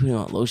 "Why are you putting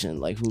on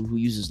lotion? Like, who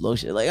uses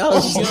lotion?" Like, I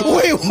was just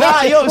like, Wait,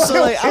 nah, yo. So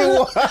like,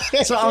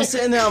 why? so I'm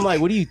sitting there. I'm like,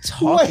 "What are you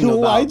talking Wait,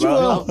 about, why'd you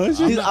bro?" want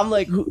lotion? I'm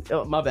like,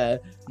 oh, "My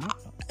bad."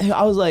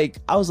 I was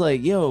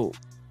like, "Yo,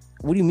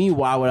 what do you mean?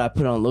 Why would I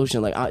put on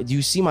lotion? Like, do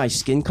you see my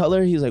skin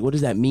color?" He's like, "What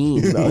does that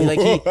mean, bro?" Like,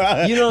 you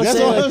know what I'm That's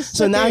saying? what Like, I'm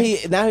so now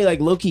saying. he like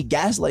low key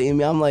gaslighting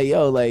me. I'm like,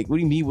 "Yo, like, what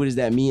do you mean? What does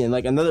that mean?" And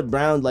like another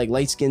brown, like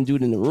light skinned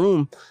dude in the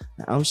room.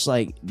 I'm just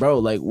like, bro,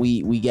 like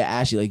we get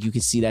ashy. Like you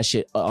can see that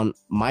shit on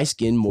my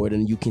skin more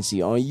than you can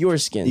see on your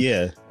skin.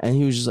 Yeah. And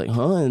he was just like,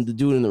 huh? And the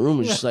dude in the room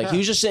was just like, he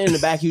was just sitting in the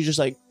back. He was just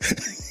like,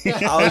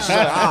 I was just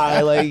like, all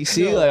right, like,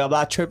 see, like I'm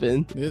not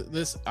tripping.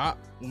 This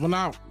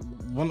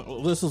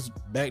was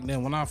back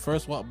then when I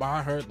first walked by,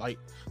 I heard like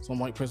some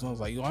white person was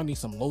like, "Yo, I need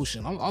some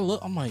lotion."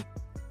 I'm like,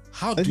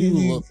 how do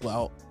you look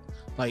out?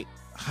 Like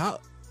how?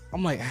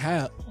 I'm like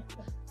how?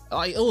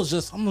 Like it was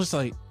just I'm just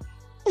like,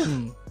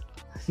 you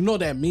know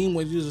that meme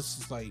when you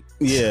just like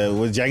Yeah.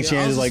 With Jackie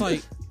Chan is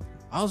like,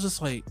 I was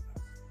just like,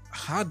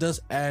 how does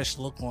Ash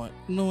look on?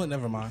 You know what?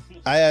 Never mind.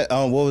 I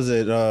what was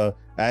it? I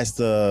asked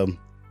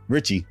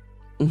Richie.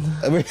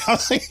 I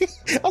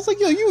was like,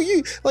 yo,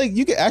 you like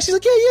you get ash? She's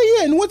like,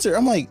 yeah, in winter.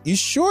 I'm like, you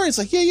sure? It's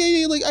like,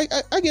 yeah. Like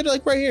I get it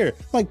like right here.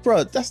 I'm like,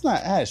 bro, that's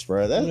not ash,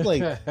 bro. That's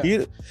like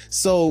you.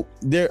 So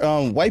they're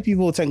white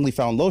people technically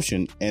found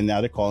lotion, and now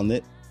they're calling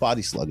it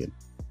body slugging.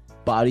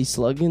 Body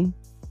slugging?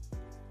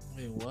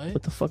 Wait, what?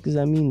 What the fuck does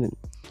that mean then?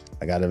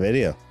 I got a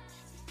video.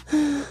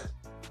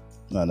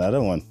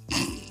 Another one.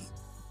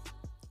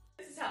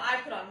 This is how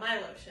I put on my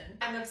lotion.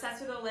 I'm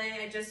obsessed with Olay.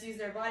 I just used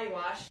their body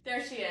wash.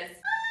 There she is.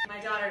 My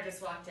daughter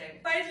just walked in.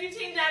 Why did you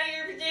change out of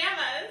your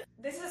pajamas?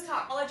 This is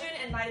collagen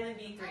and vitamin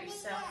B3,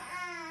 so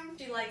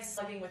She likes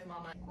slugging with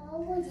mama.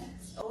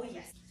 Oh,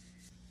 yes.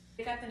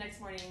 Wake up the next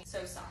morning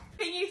so soft.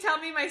 Can you tell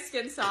me my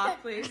skin's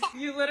soft, please?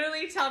 You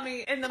literally tell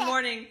me in the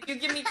morning, you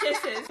give me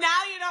kisses. Now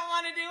you don't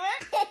want to do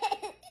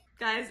it?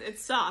 Guys,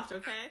 it's soft,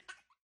 okay?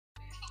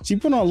 She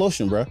put on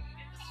lotion, bro.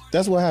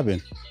 That's what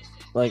happened.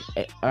 Like,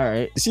 all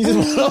right. She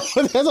just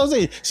that's what I'm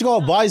saying. She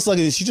called body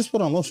slugging. She just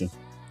put on lotion.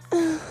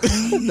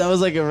 That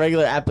was like a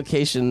regular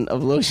application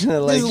of lotion.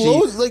 Like,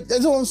 like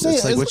that's what I'm saying.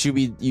 It's like what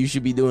you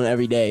should be doing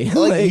every day.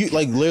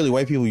 Like literally,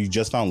 white people. You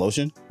just found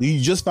lotion.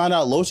 You just found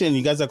out lotion, and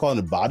you guys are calling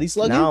it body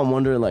slugging. Now I'm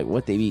wondering like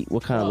what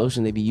kind of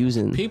lotion they be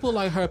using. People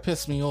like her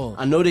piss me off.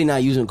 I know they're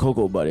not using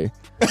cocoa butter.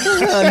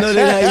 I know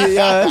they're not using.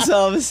 That's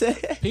all I'm saying.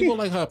 People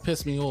like her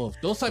piss me off.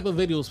 Those type of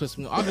videos piss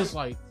me off.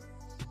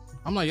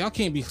 I'm like, y'all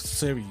can't be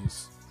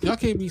serious. Y'all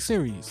can't be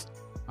serious.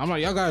 I'm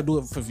like, y'all gotta do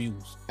it for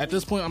views. At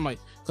this point, I'm like,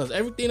 because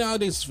everything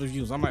nowadays is for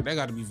views. I'm like, that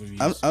gotta be for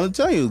views. I'm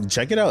telling you,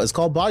 check it out. It's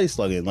called body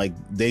slugging. Like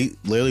they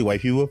literally, white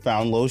people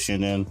found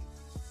lotion, and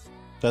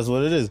that's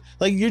what it is.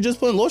 Like you're just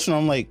putting lotion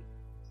on. I'm like,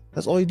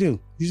 that's all you do.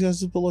 You guys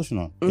just put lotion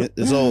on.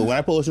 So when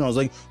I put lotion on, I was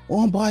like,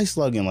 oh, I'm body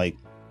slugging. Like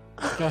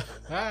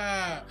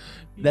that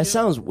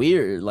sounds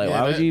weird. Like,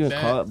 why would you even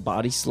call it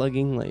body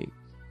slugging? Like.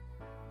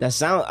 That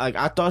sound like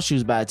I thought she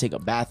was about to take a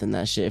bath in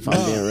that shit. If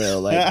I'm being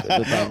real, like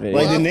with that video.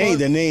 Like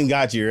the name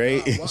got you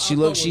right.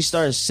 She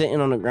started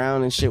sitting on the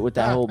ground and shit with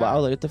that whole body. I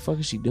was like, what the fuck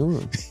is she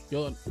doing?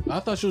 Yo,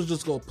 I thought she was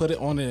just gonna put it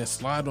on it and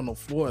slide on the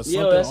floor. Or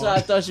Yo, that's what I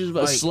thought she was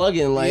about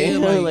slugging, like,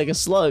 like a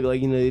slug, like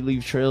they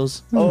leave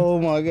trails. Oh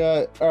my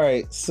god! All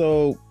right,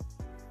 so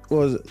what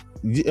was it?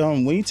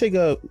 When you take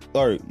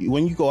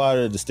when you go out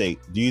of the state,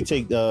 do you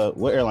take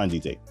what airline do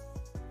you take?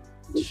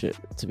 Shit,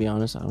 to be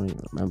honest, I don't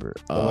even remember.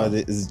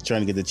 Is trying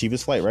to get the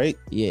cheapest flight, right?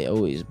 Yeah,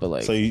 always. But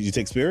like, so you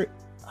take Spirit?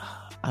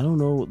 I don't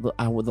know.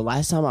 The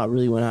last time I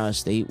really went out of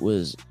state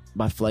was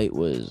my flight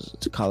was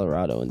to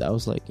Colorado, and that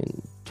was like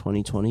in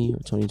 2020 or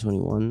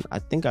 2021. I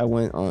think I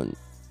went on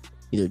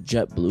either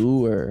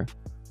JetBlue or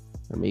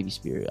maybe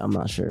Spirit. I'm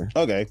not sure.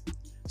 Okay,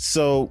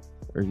 so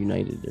or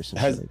United or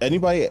something. Has like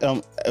anybody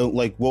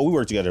like we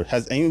work together?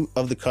 Has any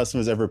of the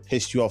customers ever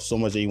pissed you off so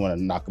much that you want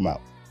to knock them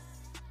out?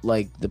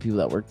 Like the people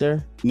that work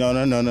there? No,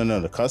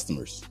 the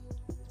customers.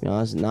 To be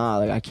honest, nah.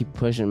 Like I keep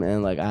pushing,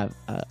 man. Like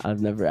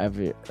I've never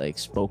ever like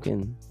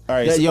spoken. All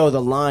right,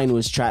 the line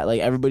was trapped. Like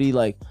everybody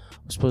like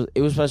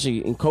it was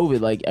especially in COVID.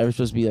 Like everyone's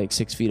supposed to be like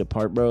 6 feet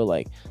apart, bro.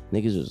 Like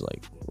niggas was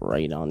like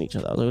right on each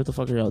other. I was like, what the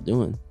fuck are y'all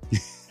doing?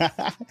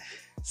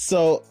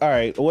 So all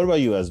right, what about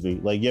you,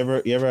 SB? Like you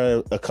ever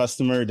had a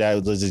customer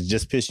that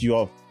just pissed you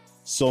off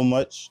so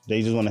much that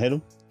you just want to hit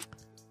him?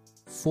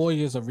 4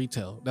 years of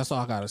retail. That's all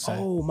I gotta say.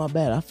 Oh my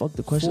bad, I fucked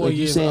the question. 4 like,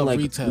 years saying, of like,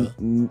 retail.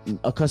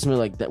 A customer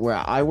like that where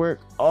I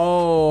work.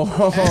 Oh,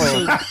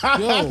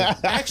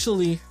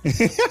 actually,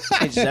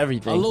 it's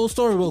everything. A little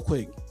story, real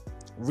quick.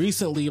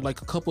 Recently,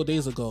 like a couple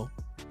days ago,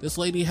 this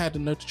lady had the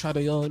nerve to try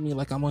to yell at me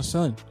like I'm her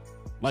son.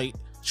 Like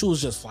she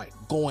was just like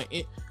going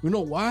in. You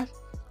know why?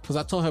 Because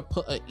I told her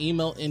put an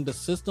email in the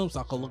system so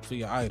I could look for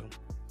your item.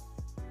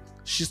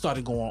 She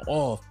started going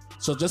off.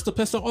 So just to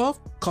piss her off,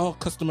 call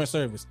customer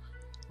service.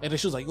 And then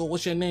she was like, yo,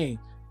 what's your name?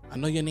 I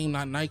know your name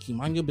not Nike.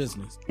 Mind your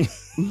business.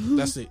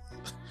 That's it.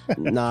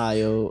 Nah,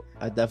 yo.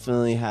 I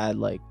definitely had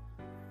like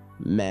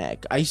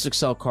Mac. I used to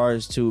sell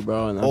cars too,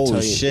 bro. And I'm telling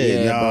you,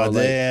 shit. Yeah, bro,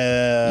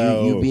 damn.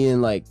 Like, you be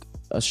in like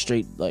a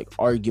straight like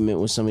argument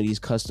with some of these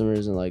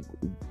customers, and like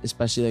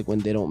especially like when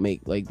they don't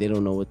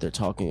know what they're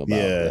talking about.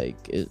 Yeah. Like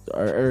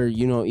or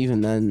you know, even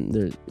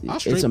then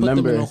it's a put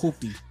member. Them in a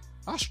hoopty.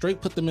 I straight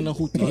put them in a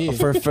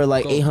hoopty for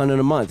like $800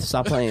 a month.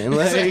 Stop playing.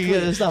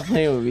 Like, stop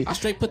playing with me. I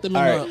straight put them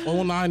in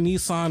a 09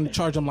 Nissan,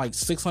 charge them like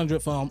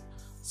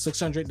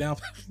 $600 down.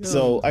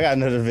 So I got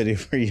another video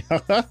for you.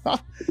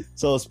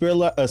 So a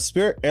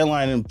Spirit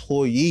airline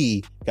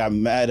employee got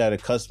mad at a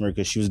customer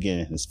because she was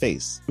getting in his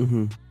face.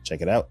 Mm-hmm. Check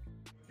it out.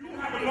 You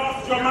haven't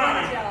lost your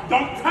mind.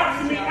 Don't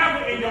touch me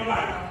ever in your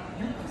life.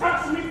 You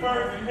touched me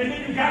first, and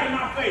then you got in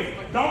my face.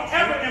 Don't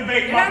ever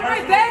invade my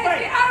personal space.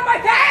 Get out of my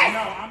face! No,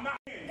 I'm not.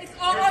 It's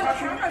all on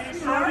camera, It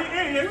surely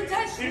is. You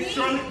touched me. It's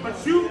surely,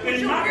 but you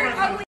in my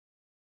personal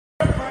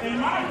in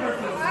my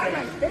personal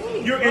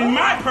space. You're in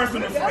my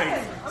personal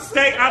space.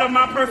 Stay out of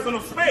my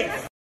personal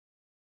space.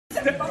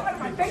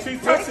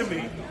 She's touching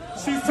me.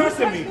 She's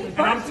touching me. And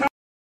I'm telling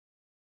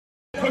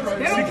you,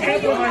 she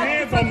can't put her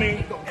hands on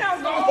me. Oh,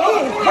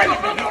 wait a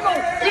minute.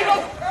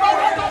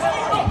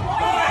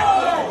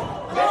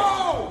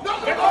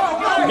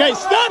 Okay,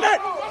 stop it!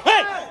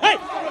 Hey!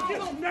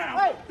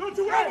 Now, don't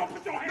you ever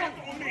put your hands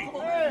on me.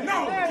 No,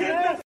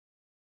 get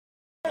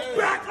the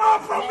back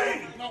off from me.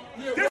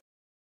 You're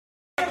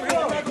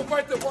not gonna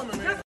fight that woman,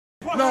 man.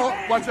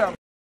 No, watch out.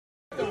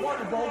 The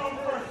woman, bro.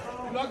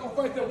 You're not gonna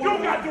fight that woman.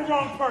 You got the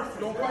wrong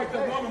person. Don't fight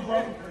that woman, bro.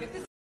 You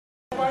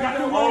got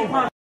the wrong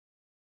person.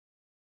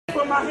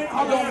 Put my hands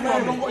on you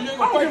ain't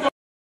gonna fight that.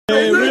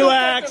 Hey,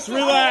 relax.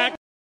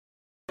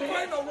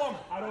 Fight no woman.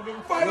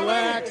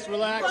 Relax.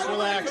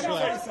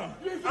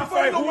 I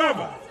fight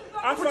whoever.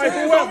 I fight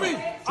whoever.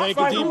 Take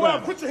a deep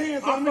breath. Put your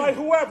hands on me. I fight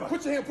whoever.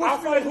 Put your hand. I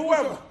fight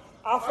whoever.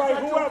 I fight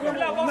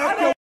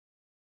whoever.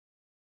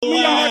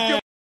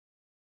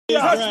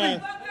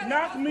 Touch me.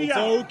 Knock me It's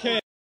out. okay.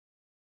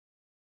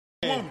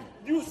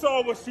 You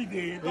saw what she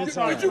did. It's Don't all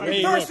try right. to You be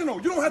Hey, personal.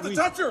 You don't have to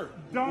touch her.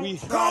 Don't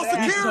Call try to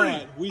act-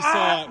 security. We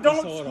saw it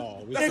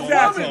all. We saw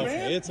Exactly.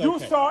 it. It's You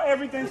okay. saw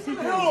everything she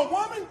did. You're a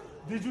woman.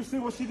 Did you see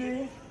what she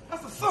did?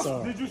 That's a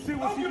sister. Did you see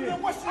what she Don't give did?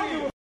 them what she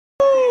did.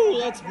 Woo,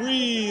 let's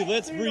breathe.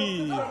 Let's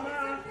breathe.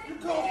 You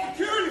call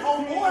security,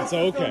 homeboy. It's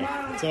okay.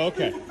 It's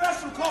okay. Be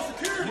professional. Call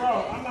security.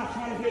 Bro, I'm not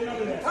trying to get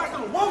none of that. Talk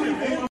to the woman,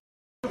 man.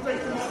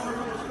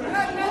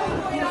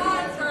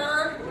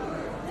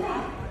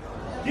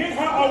 Get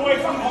her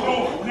away from the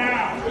door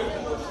now.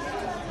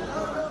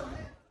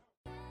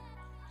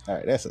 All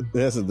right, that's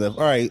a diff.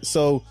 All right,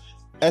 so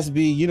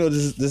SB, you know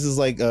this is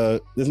like this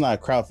is not a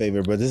crowd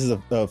favorite, but this is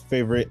a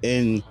favorite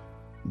in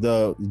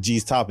the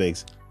G's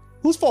topics.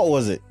 Whose fault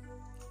was it?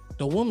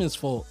 The woman's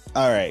fault.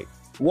 All right,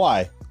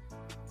 why?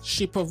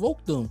 She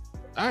provoked them.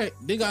 All right,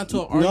 they got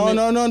into an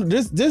argument. No.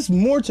 There's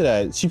more to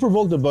that. She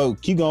provoked the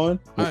boat. Keep going.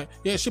 All right,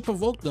 yeah, she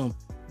provoked them,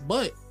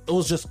 but it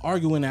was just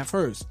arguing at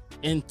first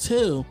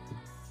until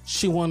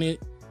she wanted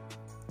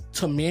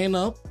to man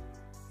up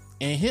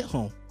and hit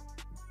home.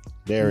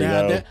 There we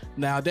go.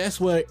 Now that's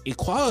where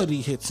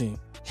equality hits in.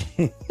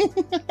 You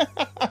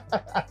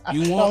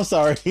I'm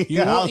sorry. You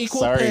want I'm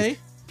equal sorry. pay.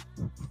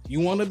 You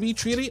want to be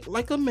treated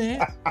like a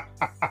man.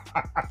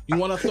 You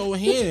want to throw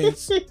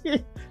hands.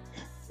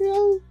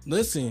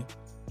 Listen,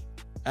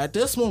 at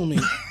this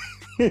moment,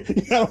 You're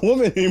not a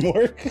woman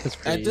anymore.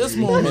 at this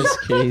moment, That's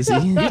crazy.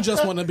 you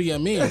just want to be a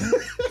man.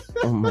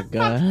 Oh my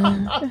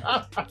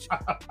god.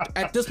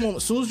 At this moment,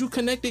 as soon as you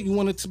connect it, you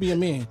want it to be a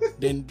man.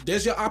 Then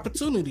there's your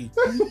opportunity.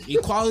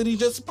 Equality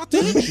just about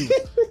to hit you,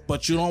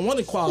 but you don't want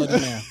equality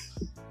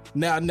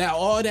now. Now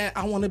all that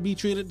I want to be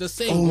treated the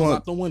same goes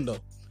out the window.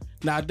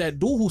 Now that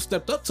dude who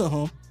stepped up to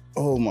him,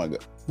 oh my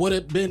god, would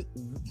have been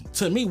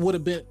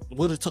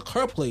took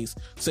her place.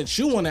 Since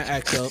you want to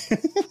act up,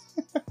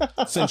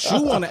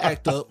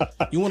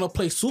 you want to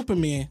play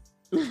Superman.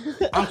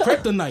 I'm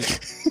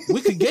Kryptonite.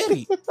 We could get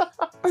it.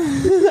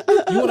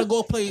 You want to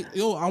go play?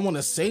 Yo, I want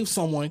to save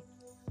someone.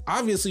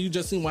 Obviously, you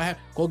just seen what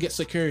happened. Go get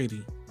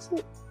security.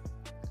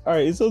 All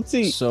right, so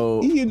T,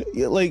 So you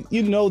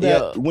know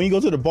that when you go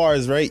to the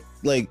bars, right?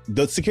 Like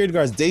the security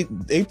guards, they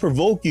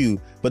provoke you,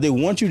 but they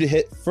want you to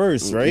hit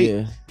first, right?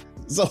 Yeah.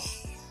 So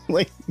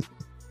like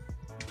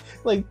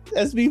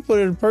SB put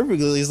it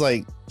perfectly. It's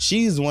like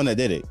she's the one that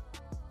did it.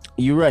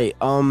 You're right.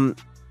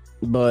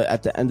 But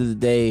at the end of the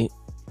day,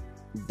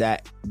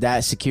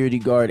 that security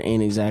guard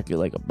ain't exactly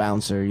like a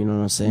bouncer. You know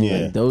what I'm saying? Yeah.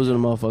 Like, those are the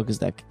motherfuckers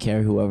that could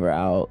carry whoever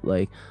out.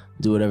 Like,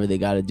 do whatever they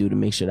got to do to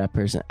make sure that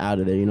person out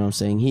of there. You know what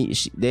I'm saying?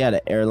 They had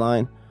an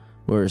airline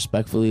where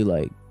respectfully,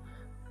 like,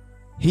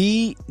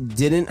 he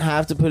didn't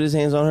have to put his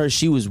hands on her.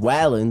 She was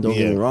wailing. Don't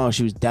get me wrong.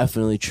 She was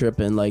definitely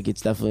tripping. Like,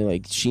 it's definitely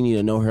like she needed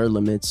to know her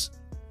limits.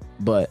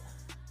 But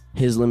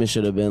his limit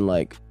should have been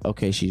like,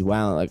 okay, she's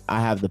wailing. Like, I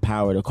have the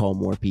power to call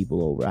more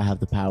people over. I have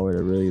the power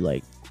to really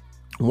like.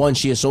 One,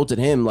 she assaulted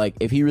him. Like,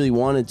 if he really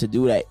wanted to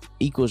do that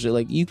equal shit,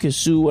 like, you could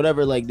sue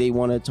whatever. Like, they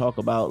want to talk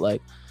about.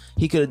 Like,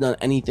 he could have done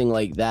anything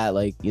like that.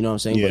 Like, you know what I'm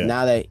saying? Yeah. But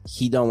now that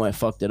he done went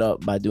fucked it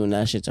up by doing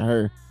that shit to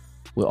her,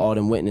 with all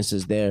them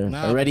witnesses there,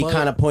 already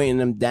kind of pointing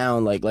them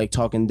down, like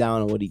talking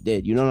down on what he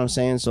did. You know what I'm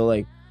saying? So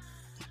like,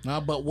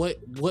 but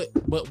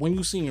when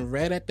you seeing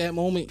red at that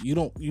moment, you're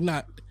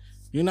not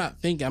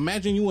thinking.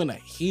 Imagine you in a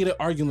heated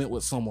argument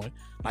with someone,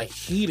 like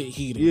heated.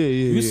 Yeah.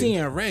 You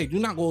seeing red,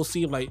 you're not gonna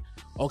see like,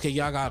 okay,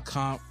 y'all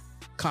gotta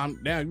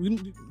calm down.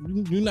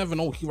 You never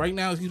know. Right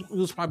now, he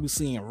was probably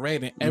seeing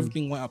red, and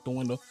everything went out the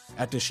window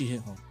after she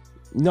hit him.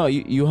 no,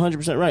 you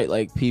 100% right.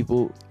 Like,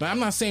 people. But I'm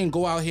not saying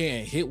go out here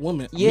and hit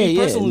women. Yeah, Me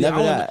personally,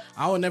 never that.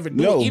 I would never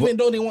do it. Even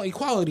though they want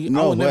equality, I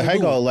No, would but never I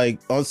do go it. like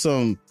on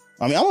some.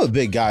 I mean, I'm a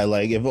big guy.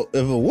 Like if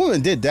a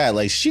woman did that,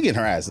 like she get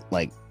her ass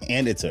like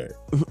handed to her.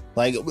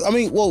 Like I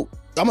mean, well,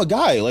 I'm a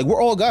guy. Like we're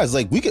all guys.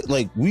 Like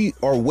we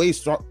are way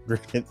stronger.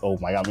 Oh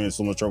my god, I'm in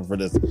so much trouble for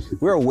this.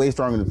 We're way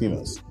stronger than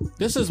females.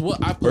 This is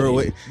what I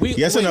put.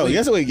 Yes or no?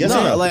 Yes or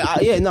no? Like,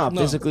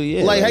 physically,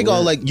 yeah. Like I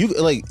go like you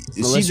like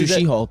unless you're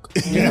She-Hulk.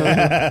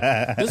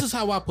 This is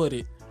how I put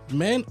it.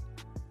 Men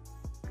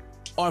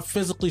are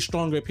physically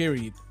stronger,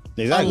 period.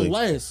 Exactly.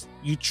 Unless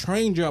you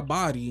train your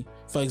body.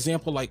 For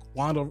example, like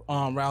Wanda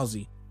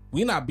Rousey.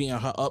 We're not beating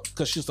her up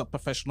because she's a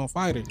professional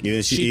fighter.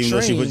 Yeah,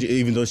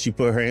 even though she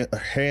put her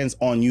hands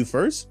on you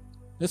first.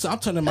 Listen, I'm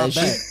turning my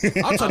back.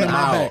 I'm turning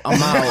my back.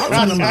 I'm out.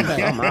 I'm turning my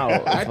back. I'm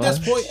out. At this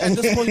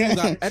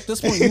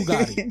point, you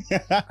got it.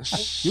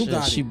 You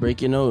got it. She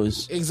break your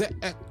nose.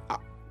 Exactly.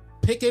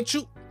 Pick at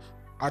you.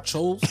 I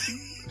chose.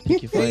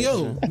 Pick your Hey, fight,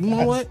 yo, man. you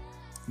know what?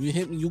 You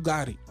hit me, you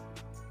got it.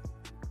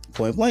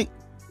 Point blank.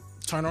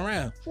 Turn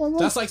around.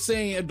 That's like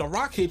saying if The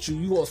Rock hit you,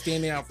 you gonna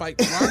stand there and fight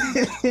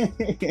The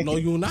Rock. No,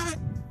 you not.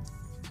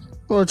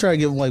 I'm gonna try to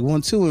give him like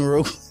 1-2 in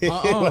real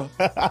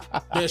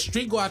quick. The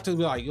street go out to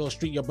be like, yo,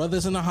 street, your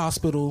brother's in the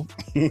hospital.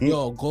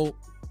 Yo, go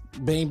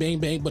bang, bang,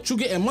 bang. But you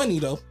getting money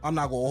though. I'm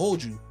not gonna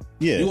hold you.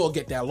 Yeah. You gonna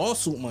get that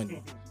lawsuit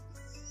money.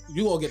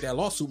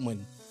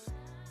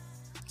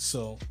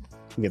 So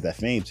You get that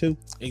fame too.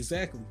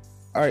 exactly.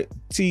 All right,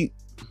 T.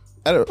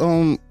 out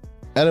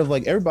of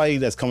like everybody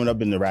that's coming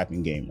up in the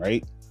rapping game,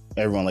 right?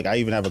 Everyone, like I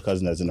even have a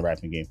cousin that's in the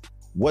rapping game.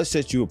 What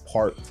sets you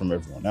apart from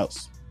everyone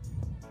else?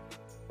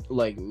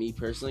 Like me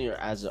personally, or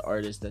as an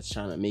artist that's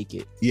trying to make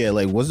it? Yeah,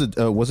 like what's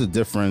the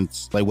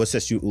difference? Like what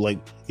sets you what's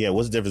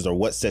the difference, or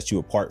what sets you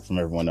apart from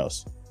everyone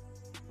else?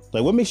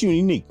 Like what makes you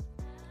unique?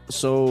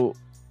 So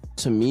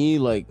to me,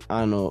 like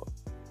I don't know,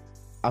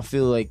 I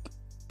feel like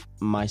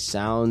my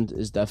sound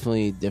is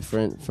definitely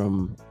different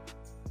from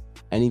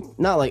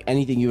not like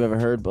anything you've ever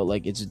heard, but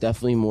like it's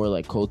definitely more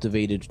like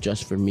cultivated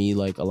just for me.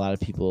 Like a lot of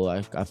people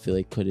I feel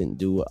like couldn't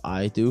do what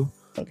I do.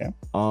 Okay.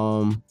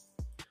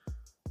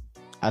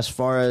 As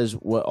far as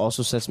what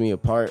also sets me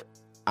apart,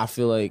 I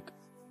feel like,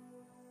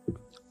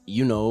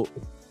 you know,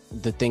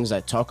 the things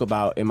I talk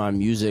about in my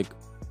music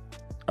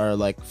are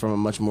like from a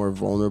much more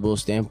vulnerable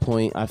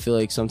standpoint. I feel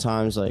like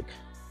sometimes like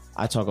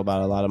I talk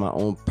about a lot of my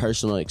own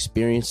personal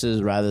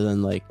experiences rather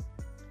than like,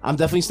 I'm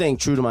definitely staying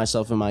true to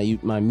myself, and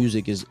my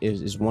music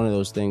is one of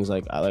those things.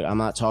 Like I'm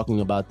not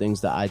talking about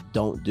things that I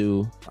don't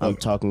do. I'm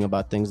talking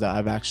about things that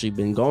I've actually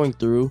been going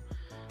through.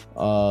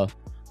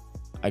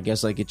 I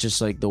guess like it's just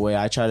like the way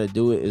I try to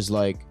do it is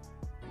like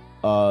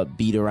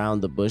beat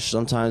around the bush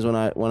sometimes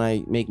when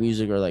I make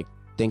music, or like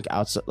think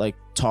outside, like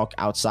talk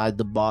outside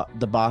the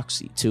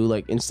box too.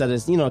 Like instead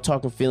of, you know,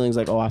 talking feelings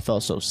like, oh, I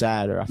felt so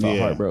sad or I felt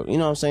heartbroken. You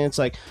know what I'm saying? It's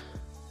like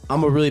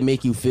I'm gonna really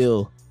make you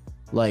feel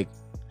like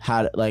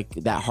how like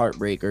that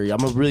heartbreak, or I'm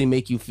gonna really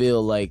make you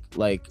feel like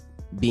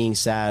being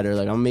sad, or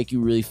like I'm gonna make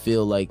you really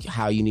feel like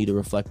how you need to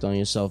reflect on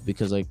yourself,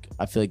 because like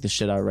I feel like the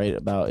shit I write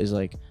about is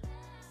like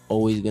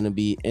always gonna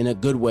be in a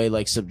good way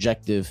like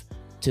subjective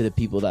to the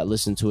people that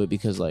listen to it,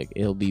 because like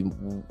it'll be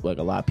like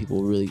a lot of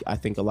people really, I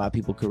think a lot of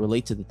people could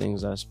relate to the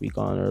things I speak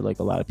on, or like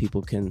a lot of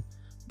people can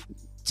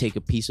take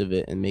a piece of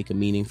it and make a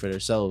meaning for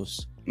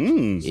themselves,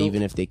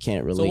 even if they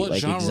can't relate. So what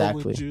like genre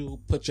exactly would you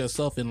put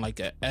yourself in?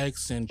 Like an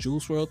X and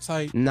Juice WRLD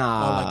type?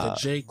 Nah. Or like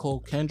a J. Cole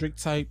Kendrick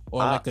type? Or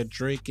like a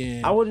Drake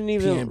and I wouldn't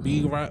even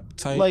P&B rap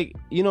type? Like,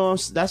 you know,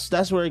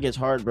 that's where it gets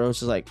hard, bro. It's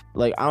just like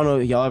I don't know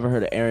if y'all ever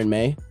heard of Aaron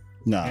May.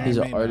 No. He's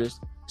an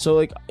artist. So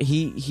like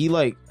he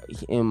like,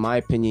 in my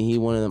opinion, he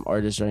one of them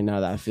artists right now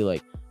that I feel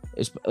like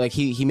it's like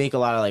he make a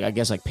lot of like, I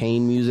guess like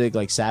pain music,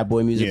 like sad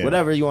boy music,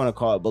 whatever you want to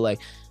call it. But like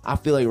I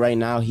feel like right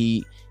now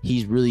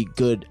he's really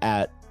good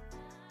at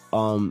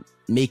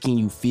making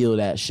you feel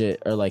that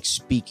shit, or like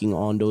speaking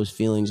on those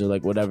feelings, or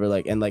like whatever,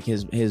 like, and like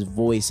his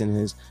voice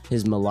and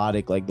his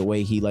melodic, like the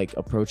way he like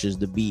approaches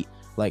the beat,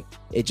 like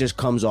it just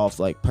comes off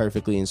like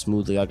perfectly and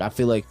smoothly. Like I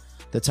feel like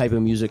the type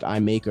of music I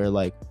make are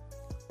like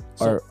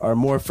are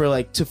more for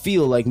like to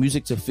feel, like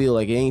music to feel,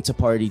 like it ain't to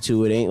party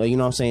to, it ain't like, you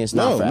know what I'm saying, it's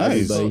not for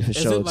everybody for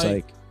sure. It's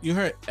like you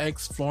heard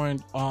X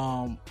Florent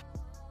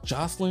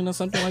Jocelyn or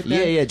something like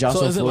that? Yeah,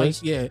 Jocelyn. So is it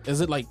Flores. like,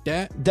 is it like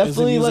that?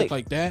 Definitely is it music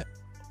like that.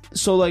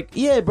 So like,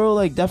 yeah, bro,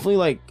 like definitely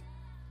like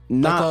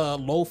not like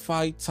a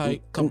lo-fi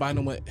type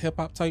combining with hip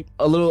hop type.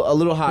 A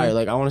little higher.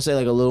 Like I want to say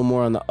like a little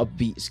more on the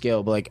upbeat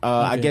scale, but like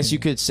I guess you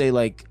could say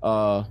like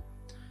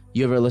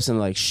you ever listen to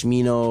like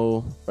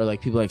Shmino or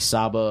like people like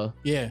Saba?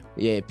 Yeah,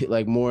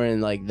 like more in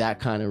like that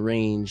kind of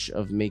range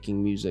of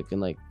making music,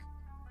 and like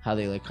how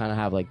they like kind of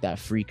have like that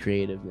free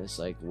creativeness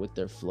like with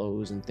their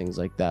flows and things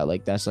like that.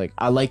 Like that's like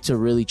I like to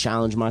really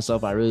challenge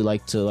myself. I really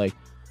like to like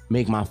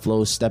make my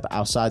flows step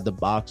outside the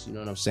box. You know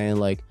what I'm saying?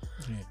 Like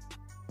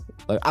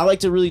I like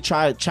to really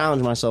try to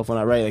challenge myself when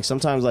I write. Like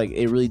sometimes like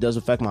it really does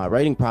affect my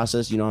writing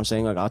process. You know what I'm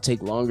saying? Like I'll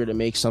take longer to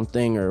make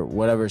something or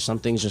whatever. Some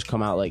things just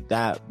come out like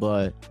that,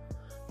 but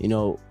you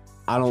know,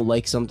 I don't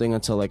like something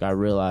until like I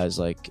realize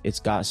like it's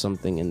got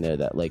something in there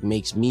that like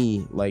makes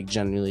me like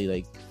generally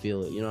like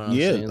feel it. You know what I'm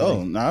saying? Oh,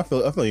 like, no, I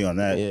feel you on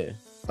that. Yeah.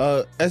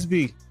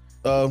 SB,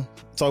 talking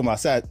about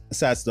sad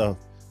stuff.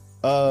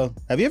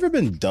 Have you ever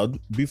been dubbed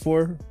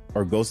before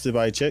or ghosted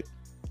by a chick?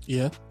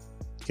 Yeah.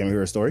 Can we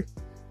hear a story?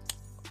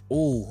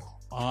 Ooh,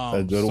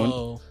 a good one.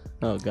 Oh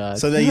God.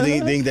 So then you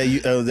think that you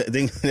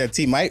think that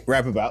T might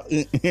rap about?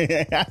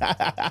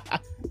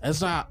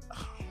 It's not.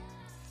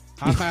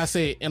 How can I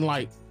say it in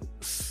like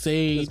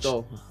sage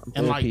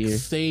and like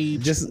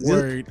sage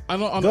word? I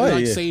don't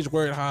like sage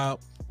word, how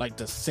like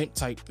the simp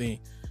type thing.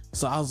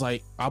 So I was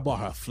like, I bought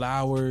her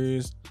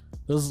flowers.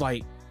 It was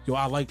like, yo,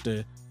 I liked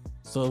her.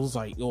 So it was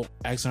like, yo,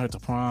 asking her to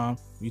prom.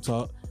 We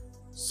talked.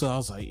 So I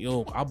was like,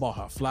 yo, I bought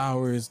her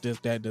flowers. This,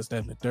 that,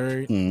 and the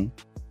third. Mm.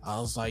 I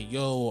was like,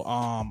 yo,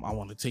 I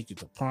want to take you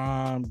to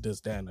prom.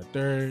 This, that, and the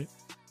third.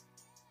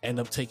 End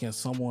up taking a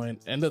dude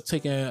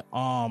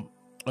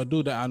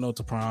that I know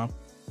to prom.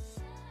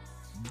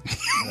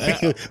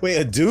 Wait,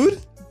 a dude?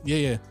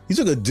 Yeah. You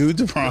took a dude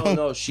to prom?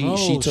 No, she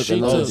took a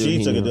dude.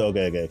 She took a dude.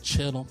 Okay.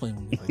 Chill, don't play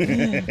with me like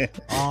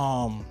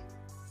that.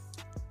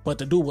 But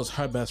the dude was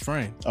her best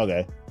friend.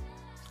 Okay.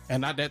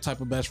 And not that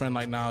type of best friend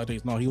like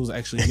nowadays. No, he was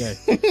actually gay.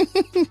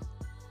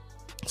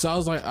 So I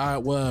was like, all right,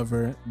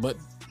 whatever. But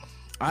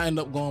I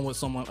ended up going with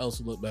someone else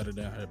who looked better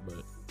than her.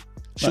 But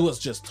she was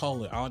just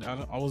taller.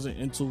 I wasn't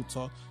into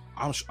tall.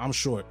 I'm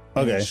short.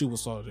 Okay. And she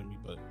was taller than me,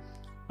 but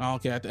I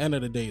don't care. At the end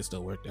of the day, it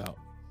still worked out.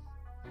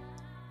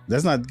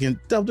 That's not getting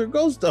dubbed or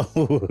ghost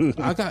though.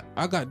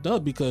 I got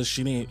dubbed because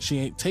she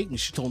ain't take me.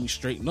 She told me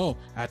straight no.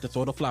 I had to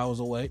throw the flowers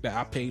away that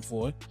I paid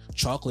for,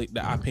 chocolate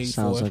that I paid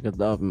Sounds for. like a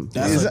dub.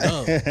 That's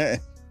a dub.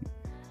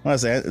 I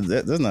say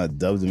that's not a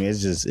dub to me.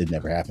 It's just it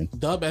never happened.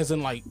 Dub as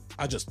in like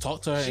I just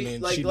talked to her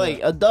and then she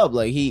like a dub.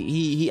 Like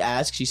he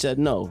asked, she said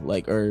no.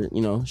 Like or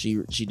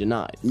she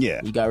denied.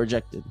 Yeah, he got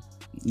rejected.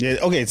 Yeah.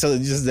 Okay. So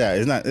just that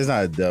it's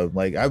not a dub.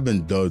 Like I've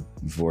been dubbed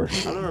before.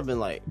 I've never been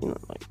like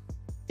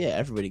yeah,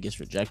 everybody gets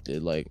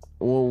rejected. Like,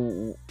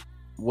 well,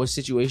 what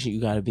situation you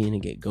got to be in to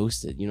get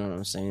ghosted? You know what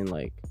I'm saying?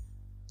 Like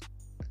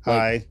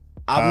I've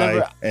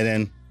never, and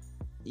then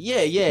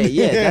yeah.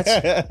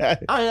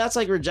 That's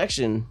like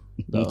rejection,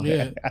 though.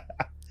 Yeah,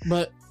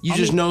 but you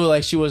just know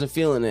like she wasn't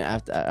feeling it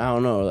after. I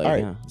don't know. Like, all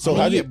right. yeah. So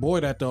how do you get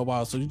bored after a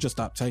while? So you just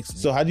stop texting.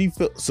 So how do you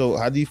feel? So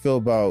how do you feel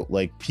about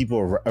like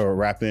people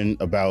rapping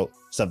about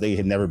stuff they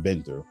had never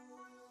been through?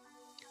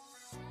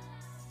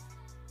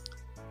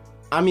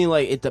 I mean,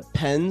 like, it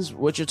depends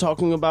what you're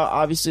talking about.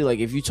 Obviously, like,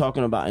 if you're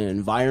talking about an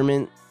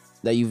environment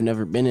that you've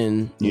never been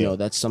in, you know,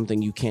 that's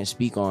something you can't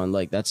speak on.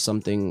 Like, that's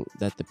something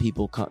that the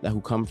people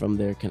who come from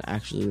there can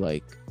actually,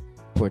 like,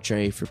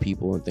 portray for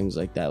people and things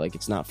like that. Like,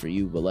 it's not for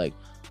you, but, like,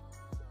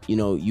 you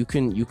know, you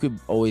could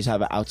always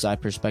have an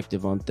outside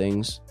perspective on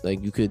things.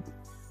 Like, you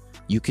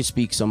could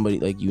speak somebody,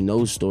 like,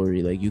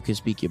 story. Like, you could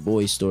speak your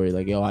boy's story.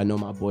 Like, yo, I know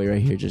my boy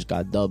right here just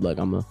got dubbed. Like,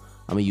 I'm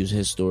gonna use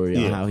his story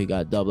on how he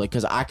got dubbed. Like,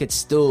 because I could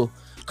still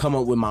come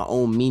up with my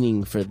own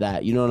meaning for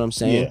that, you know what I'm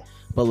saying? Yeah.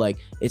 But like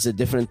it's a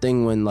different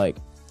thing when like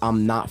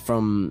I'm not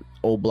from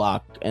old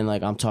block and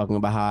like I'm talking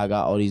about how I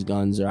got all these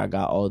guns or I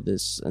got all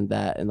this and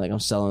that and like I'm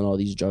selling all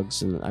these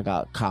drugs and I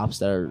got cops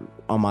that are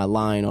on my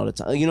line all the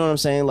time, you know what I'm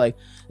saying? Like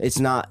it's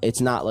not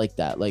like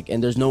that, like,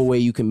 and there's no way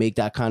you can make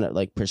that kind of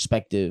like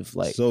perspective.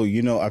 Like, so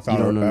I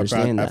found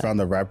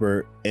a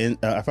rapper in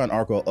I found an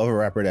article of a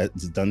rapper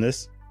that's done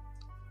this.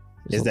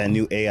 Is that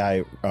new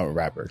AI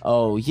rapper?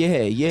 Oh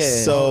yeah.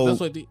 So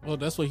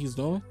that's what he's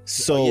doing.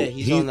 So yeah,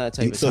 he's on that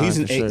type of time. He's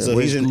an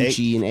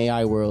Gucci and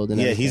AI world. And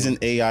everything. He's an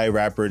AI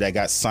rapper that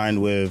got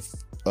signed with.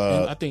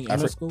 I think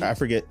I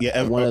forget.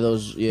 Yeah, one of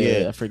those.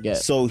 Yeah, I forget.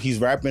 So he's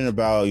rapping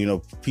about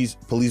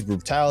police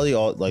brutality,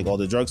 all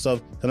the drug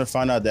stuff. Then I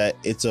find out that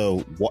it's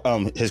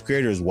his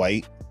creator is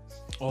white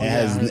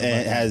and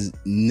has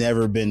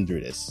never been through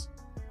this.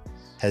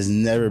 Has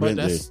never been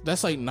through.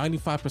 That's like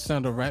 95%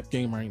 of the rap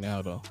game right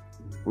now, though.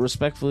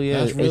 Respectfully,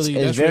 yeah,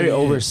 it's very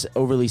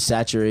overly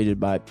saturated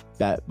by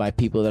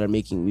people that are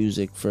making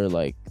music for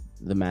like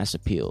the mass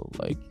appeal,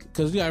 like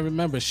because you gotta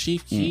remember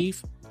Chief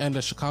Keef and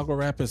the Chicago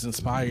rappers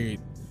inspired.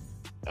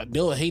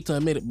 They'll hate to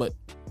admit it, but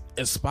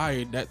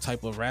inspired that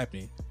type of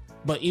rapping.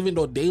 But even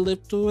though they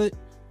lived through it,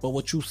 but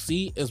what you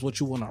see is what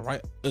you want to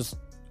write.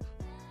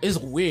 It's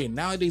weird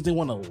nowadays. They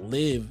want to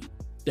live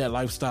that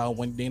lifestyle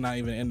when they're not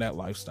even in that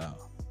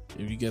lifestyle.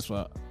 If you guess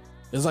what.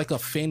 It's like a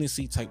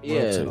fantasy type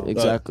world. Yeah,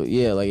 exactly.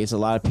 Yeah, like it's a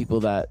lot of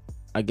people that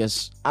I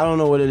guess I don't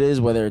know what it is,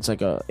 whether it's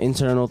like a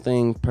internal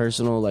thing,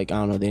 personal, like I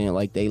don't know, they didn't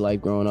like day life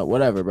growing up,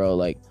 whatever, bro.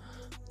 Like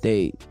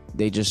they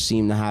just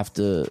seem to have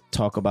to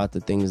talk about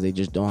the things they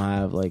just don't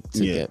have, like to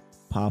get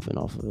popping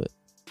off of it.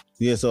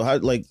 Yeah. So how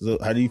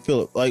do you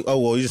feel? Like, oh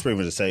well, you just pretty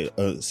much said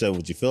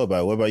what you feel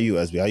about it. What about you,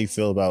 SB? How you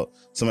feel about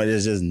somebody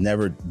that's just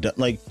never done,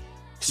 like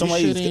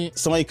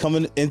somebody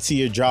coming into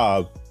your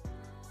job?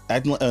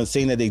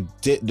 Saying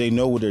that they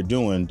know what they're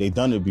doing, they've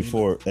done it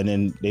before, and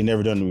then they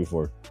never done it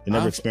before. They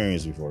never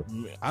experienced it before.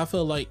 I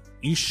feel like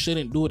you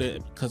shouldn't do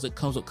it because it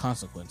comes with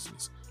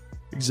consequences.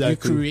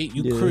 Exactly.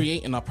 You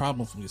creating a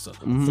problem for yourself.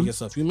 For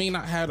yourself, you may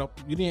not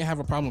you didn't have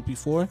a problem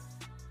before,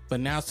 but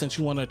now since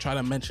you want to try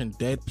to mention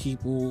dead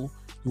people,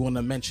 you want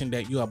to mention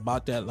that you're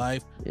about that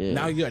life. Yeah.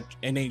 Now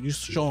and then you're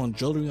showing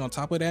jewelry on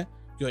top of that.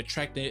 You're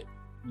attracted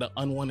the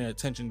unwanted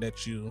attention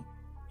that you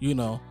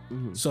know.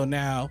 So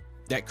now.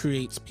 That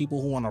creates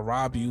people who want to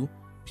rob you,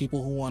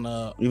 people who want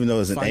to. Even though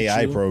it's an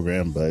AI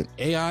program, but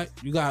AI,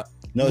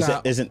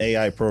 it's an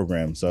AI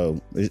program.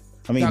 So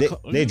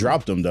they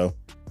dropped them though.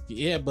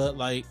 Yeah, but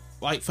like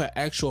for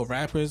actual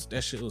rappers,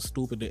 that shit was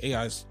stupid. The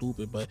AI is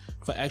stupid, but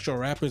for actual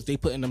rappers, they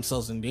putting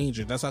themselves in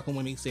danger. That's how come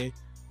when they say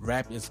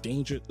rap is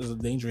a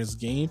dangerous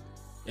game,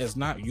 it's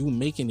not you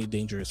making it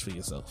dangerous for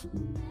yourself.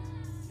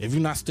 If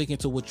you're not sticking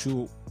to what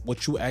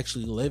you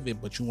actually live in,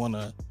 but you want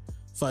to,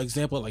 for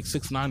example, like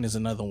 6ix9ine is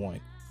another one.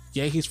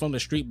 Yeah, he's from the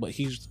street, but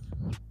he's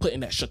putting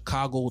that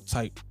Chicago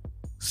type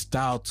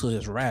style to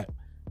his rap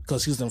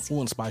because he's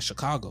influenced by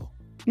Chicago.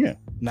 Yeah.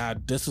 Now,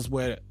 this is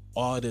where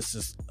all this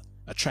is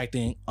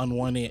attracting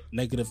unwanted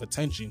negative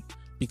attention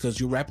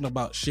because you're rapping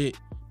about shit,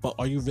 but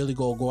are you really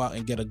going to go out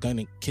and get a gun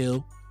and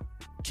kill?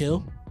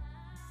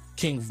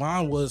 King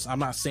Von was, I'm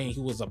not saying he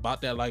was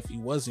about that life. He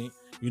wasn't.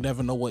 You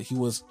never know what he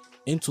was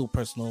into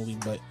personally,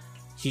 but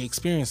he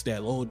experienced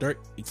that. Lil Durk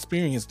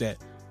experienced that.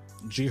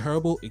 G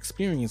Herbo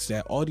experienced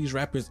that. All these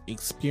rappers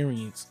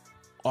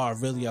are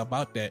really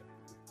about that.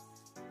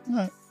 All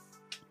right.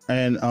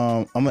 And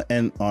I'm gonna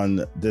end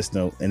on this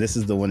note, and this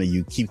is the one that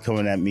you keep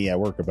coming at me at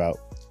work about.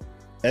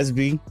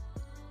 SB,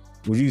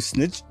 Would you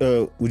snitch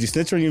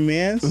on your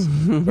mans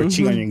or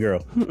cheat on your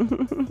girl?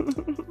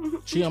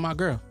 Cheat on my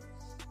girl.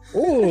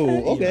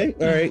 Oh, okay.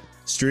 All right.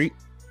 Street.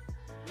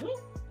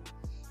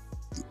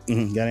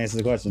 Gotta answer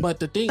the question. But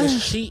the thing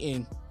is,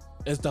 cheating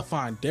is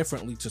defined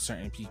differently to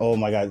certain people. Oh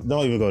my God.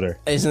 Don't even go there.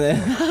 Isn't it?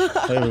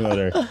 Don't even go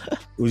there.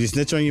 Would you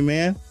snitch on your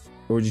man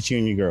or would you cheat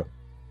on your girl?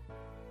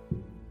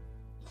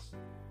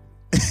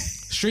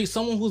 Street,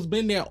 someone who's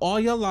been there all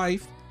your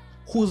life,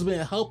 who's been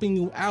helping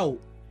you out,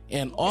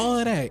 and all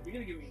of that. You're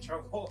gonna get me in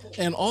trouble.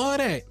 And all of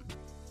that.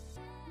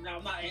 No,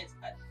 I'm not.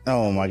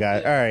 Oh my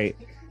God. All right.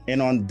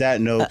 And on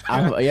that note,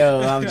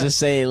 I'm just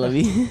saying, let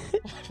me.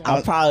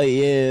 I'll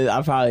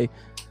probably.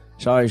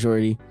 Sorry,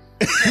 shorty.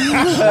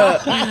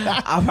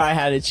 I probably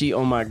had to cheat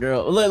on my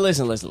girl.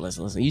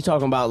 Listen. You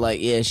talking about like,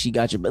 yeah, she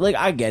got your, but like,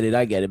 I get it.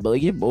 But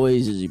like, your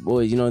boys is your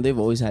boys. You know, they've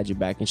always had your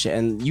back and shit.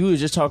 And you were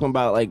just talking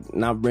about like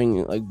not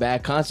bringing like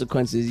bad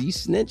consequences. You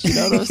snitch. You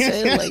know what I'm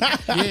saying? Like,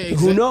 Yeah, exactly.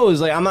 who knows?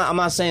 Like, I'm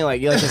not saying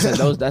like I said,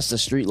 that's the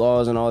street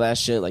laws and all that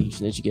shit. Like, you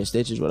snitch, you get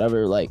stitches,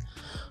 whatever. Like,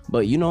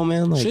 but you know,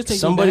 man, like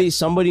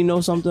somebody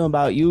knows something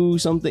about you,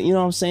 something. You know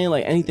what I'm saying?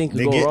 Like, anything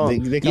could go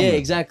wrong. Yeah,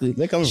 exactly.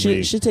 They come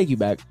should take you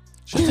back.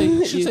 She'll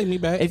take me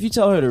back. If you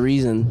tell her the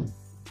reason,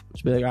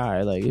 she'll be like, all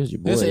right, like, here's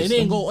your boy. It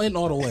didn't go in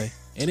all the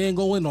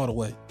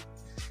way.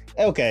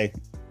 Okay.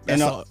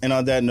 And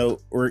on that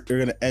note, we're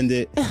gonna end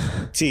it.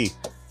 T.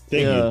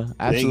 Thank you.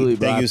 Absolutely.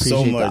 Thank you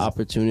so much. The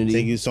opportunity.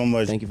 Thank you so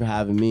much. Thank you for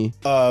having me.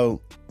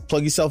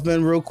 Plug yourself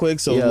in real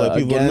quick so let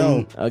people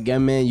know.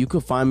 Again, man, you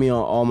can find me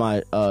on all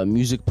my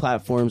music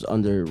platforms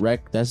under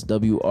Rek. That's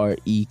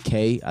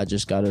WREK. I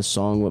just got a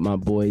song with my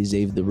boy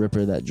Zave the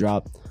Ripper that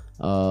dropped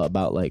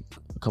about like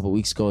a couple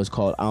weeks ago. It's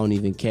called I Don't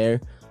Even Care.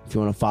 If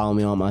you want to follow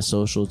me on my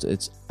socials,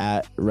 it's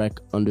at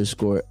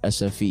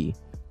Rek_SFE.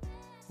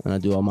 And I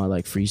do all my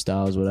like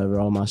freestyles, whatever.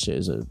 All my shit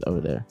is over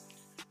there.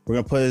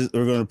 We're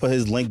gonna put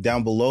his link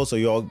down below so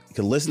y'all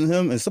can listen to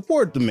him and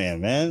support the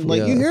man.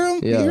 Like, you hear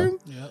him? You hear him?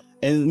 Yeah.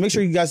 And make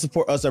sure you guys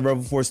support us at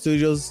Rebel 4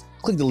 Studios.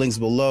 Click the links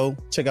below.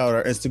 Check out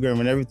our Instagram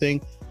and everything.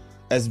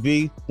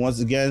 SB, once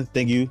again,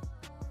 thank you.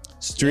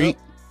 Street,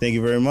 thank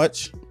you very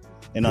much.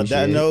 And on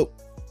that note,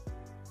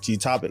 G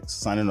Topics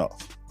signing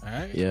off. All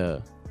right. Yeah.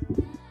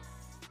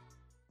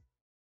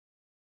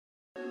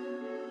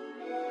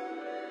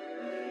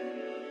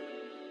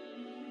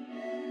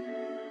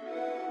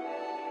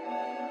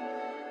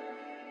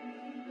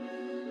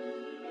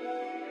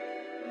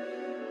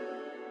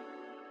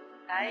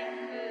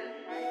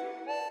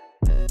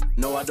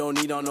 No, I don't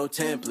need on no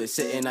template.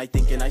 Sitting, I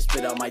thinking I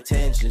spit out my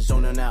tensions.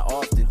 Zoning that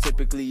often.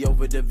 Typically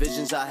over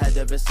divisions I had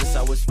ever since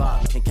I was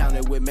 5.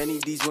 Encountered with many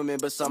of these women,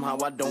 but somehow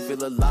I don't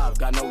feel alive.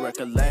 Got no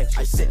recollection.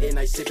 I sit and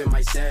I sip in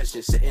my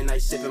session. Sitting, I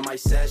sip in my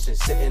session.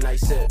 Sitting, I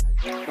sip.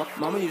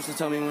 Mama used to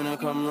tell me when I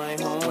come right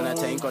home. When I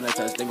tank on the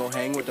test, they gon'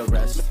 hang with the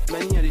rest.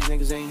 Many of these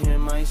niggas ain't hear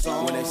my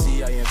song. When they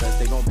see I invest,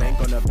 they gon' bank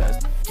on the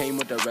best. Came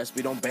with the rest,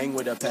 we don't bang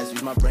with the pest.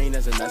 Use my brain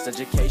as a nest,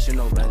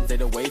 educational rent.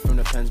 Stayed away from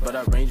the pens, but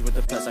I range with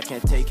the pest. I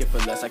can't take it for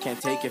less, I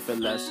can't take it for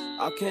less.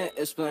 I can't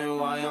explain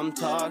why I'm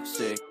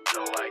toxic.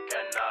 No, I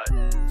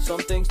cannot. Some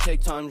things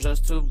take time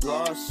just to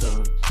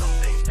blossom. Some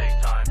things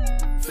take time.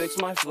 Fix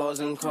my flaws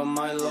and cut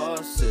my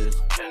losses.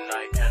 Can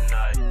I?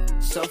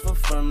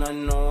 Self-affirmed, I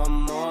know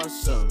I'm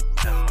awesome.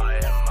 Am I?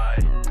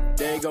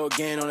 There you go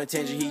again on a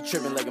tangent, he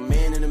tripping like a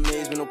man in a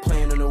maze with no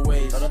plan on the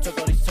ways. Thought I took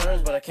all these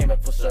turns, but I came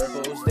back full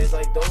circle. Days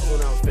like those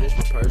when I was finished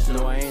my person.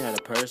 No, I ain't had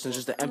a person,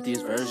 just the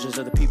emptiest versions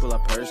of the people I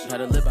pursued. Had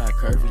to live by a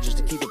curfew just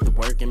to keep up the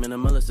work, and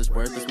minimalist is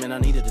worthless, man, I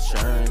needed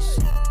assurance.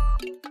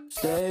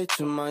 Stay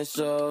to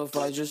myself,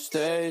 I just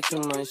stay to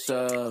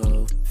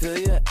myself. Feel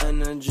your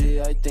energy,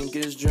 I think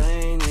is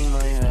draining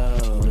my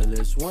health.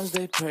 Realest ones,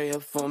 they pray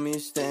up for me,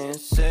 staying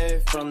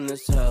safe from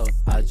this hell.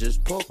 I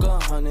just poke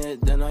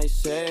 100, then I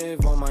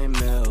save all my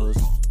meals.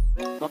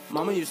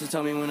 Mama used to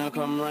tell me when I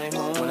come right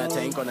home. When I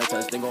tank on the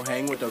test, they gon'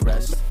 hang with the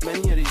rest.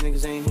 Many of these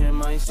niggas ain't hear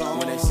my song.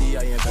 When they see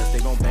I invest, they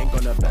gon' bank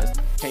on the best.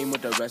 Came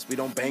with the rest, we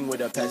don't bang with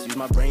the pest. Use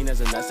my brain as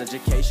a nest,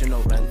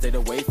 educational rent. Stayed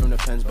away from the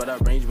pens, but I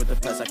range with the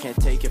pest. I can't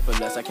take it for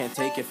less, I can't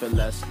take it for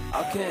less.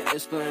 I can't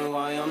explain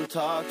why I'm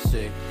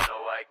toxic. No,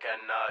 I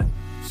cannot.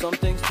 Some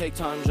things take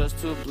time just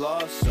to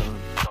blossom.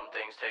 Some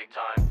things take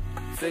time.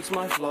 Fix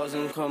my flaws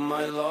and cut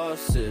my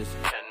losses.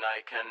 Can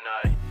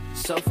I?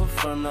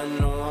 Self-affirmed, I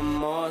know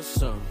I'm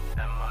awesome.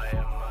 Am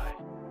I?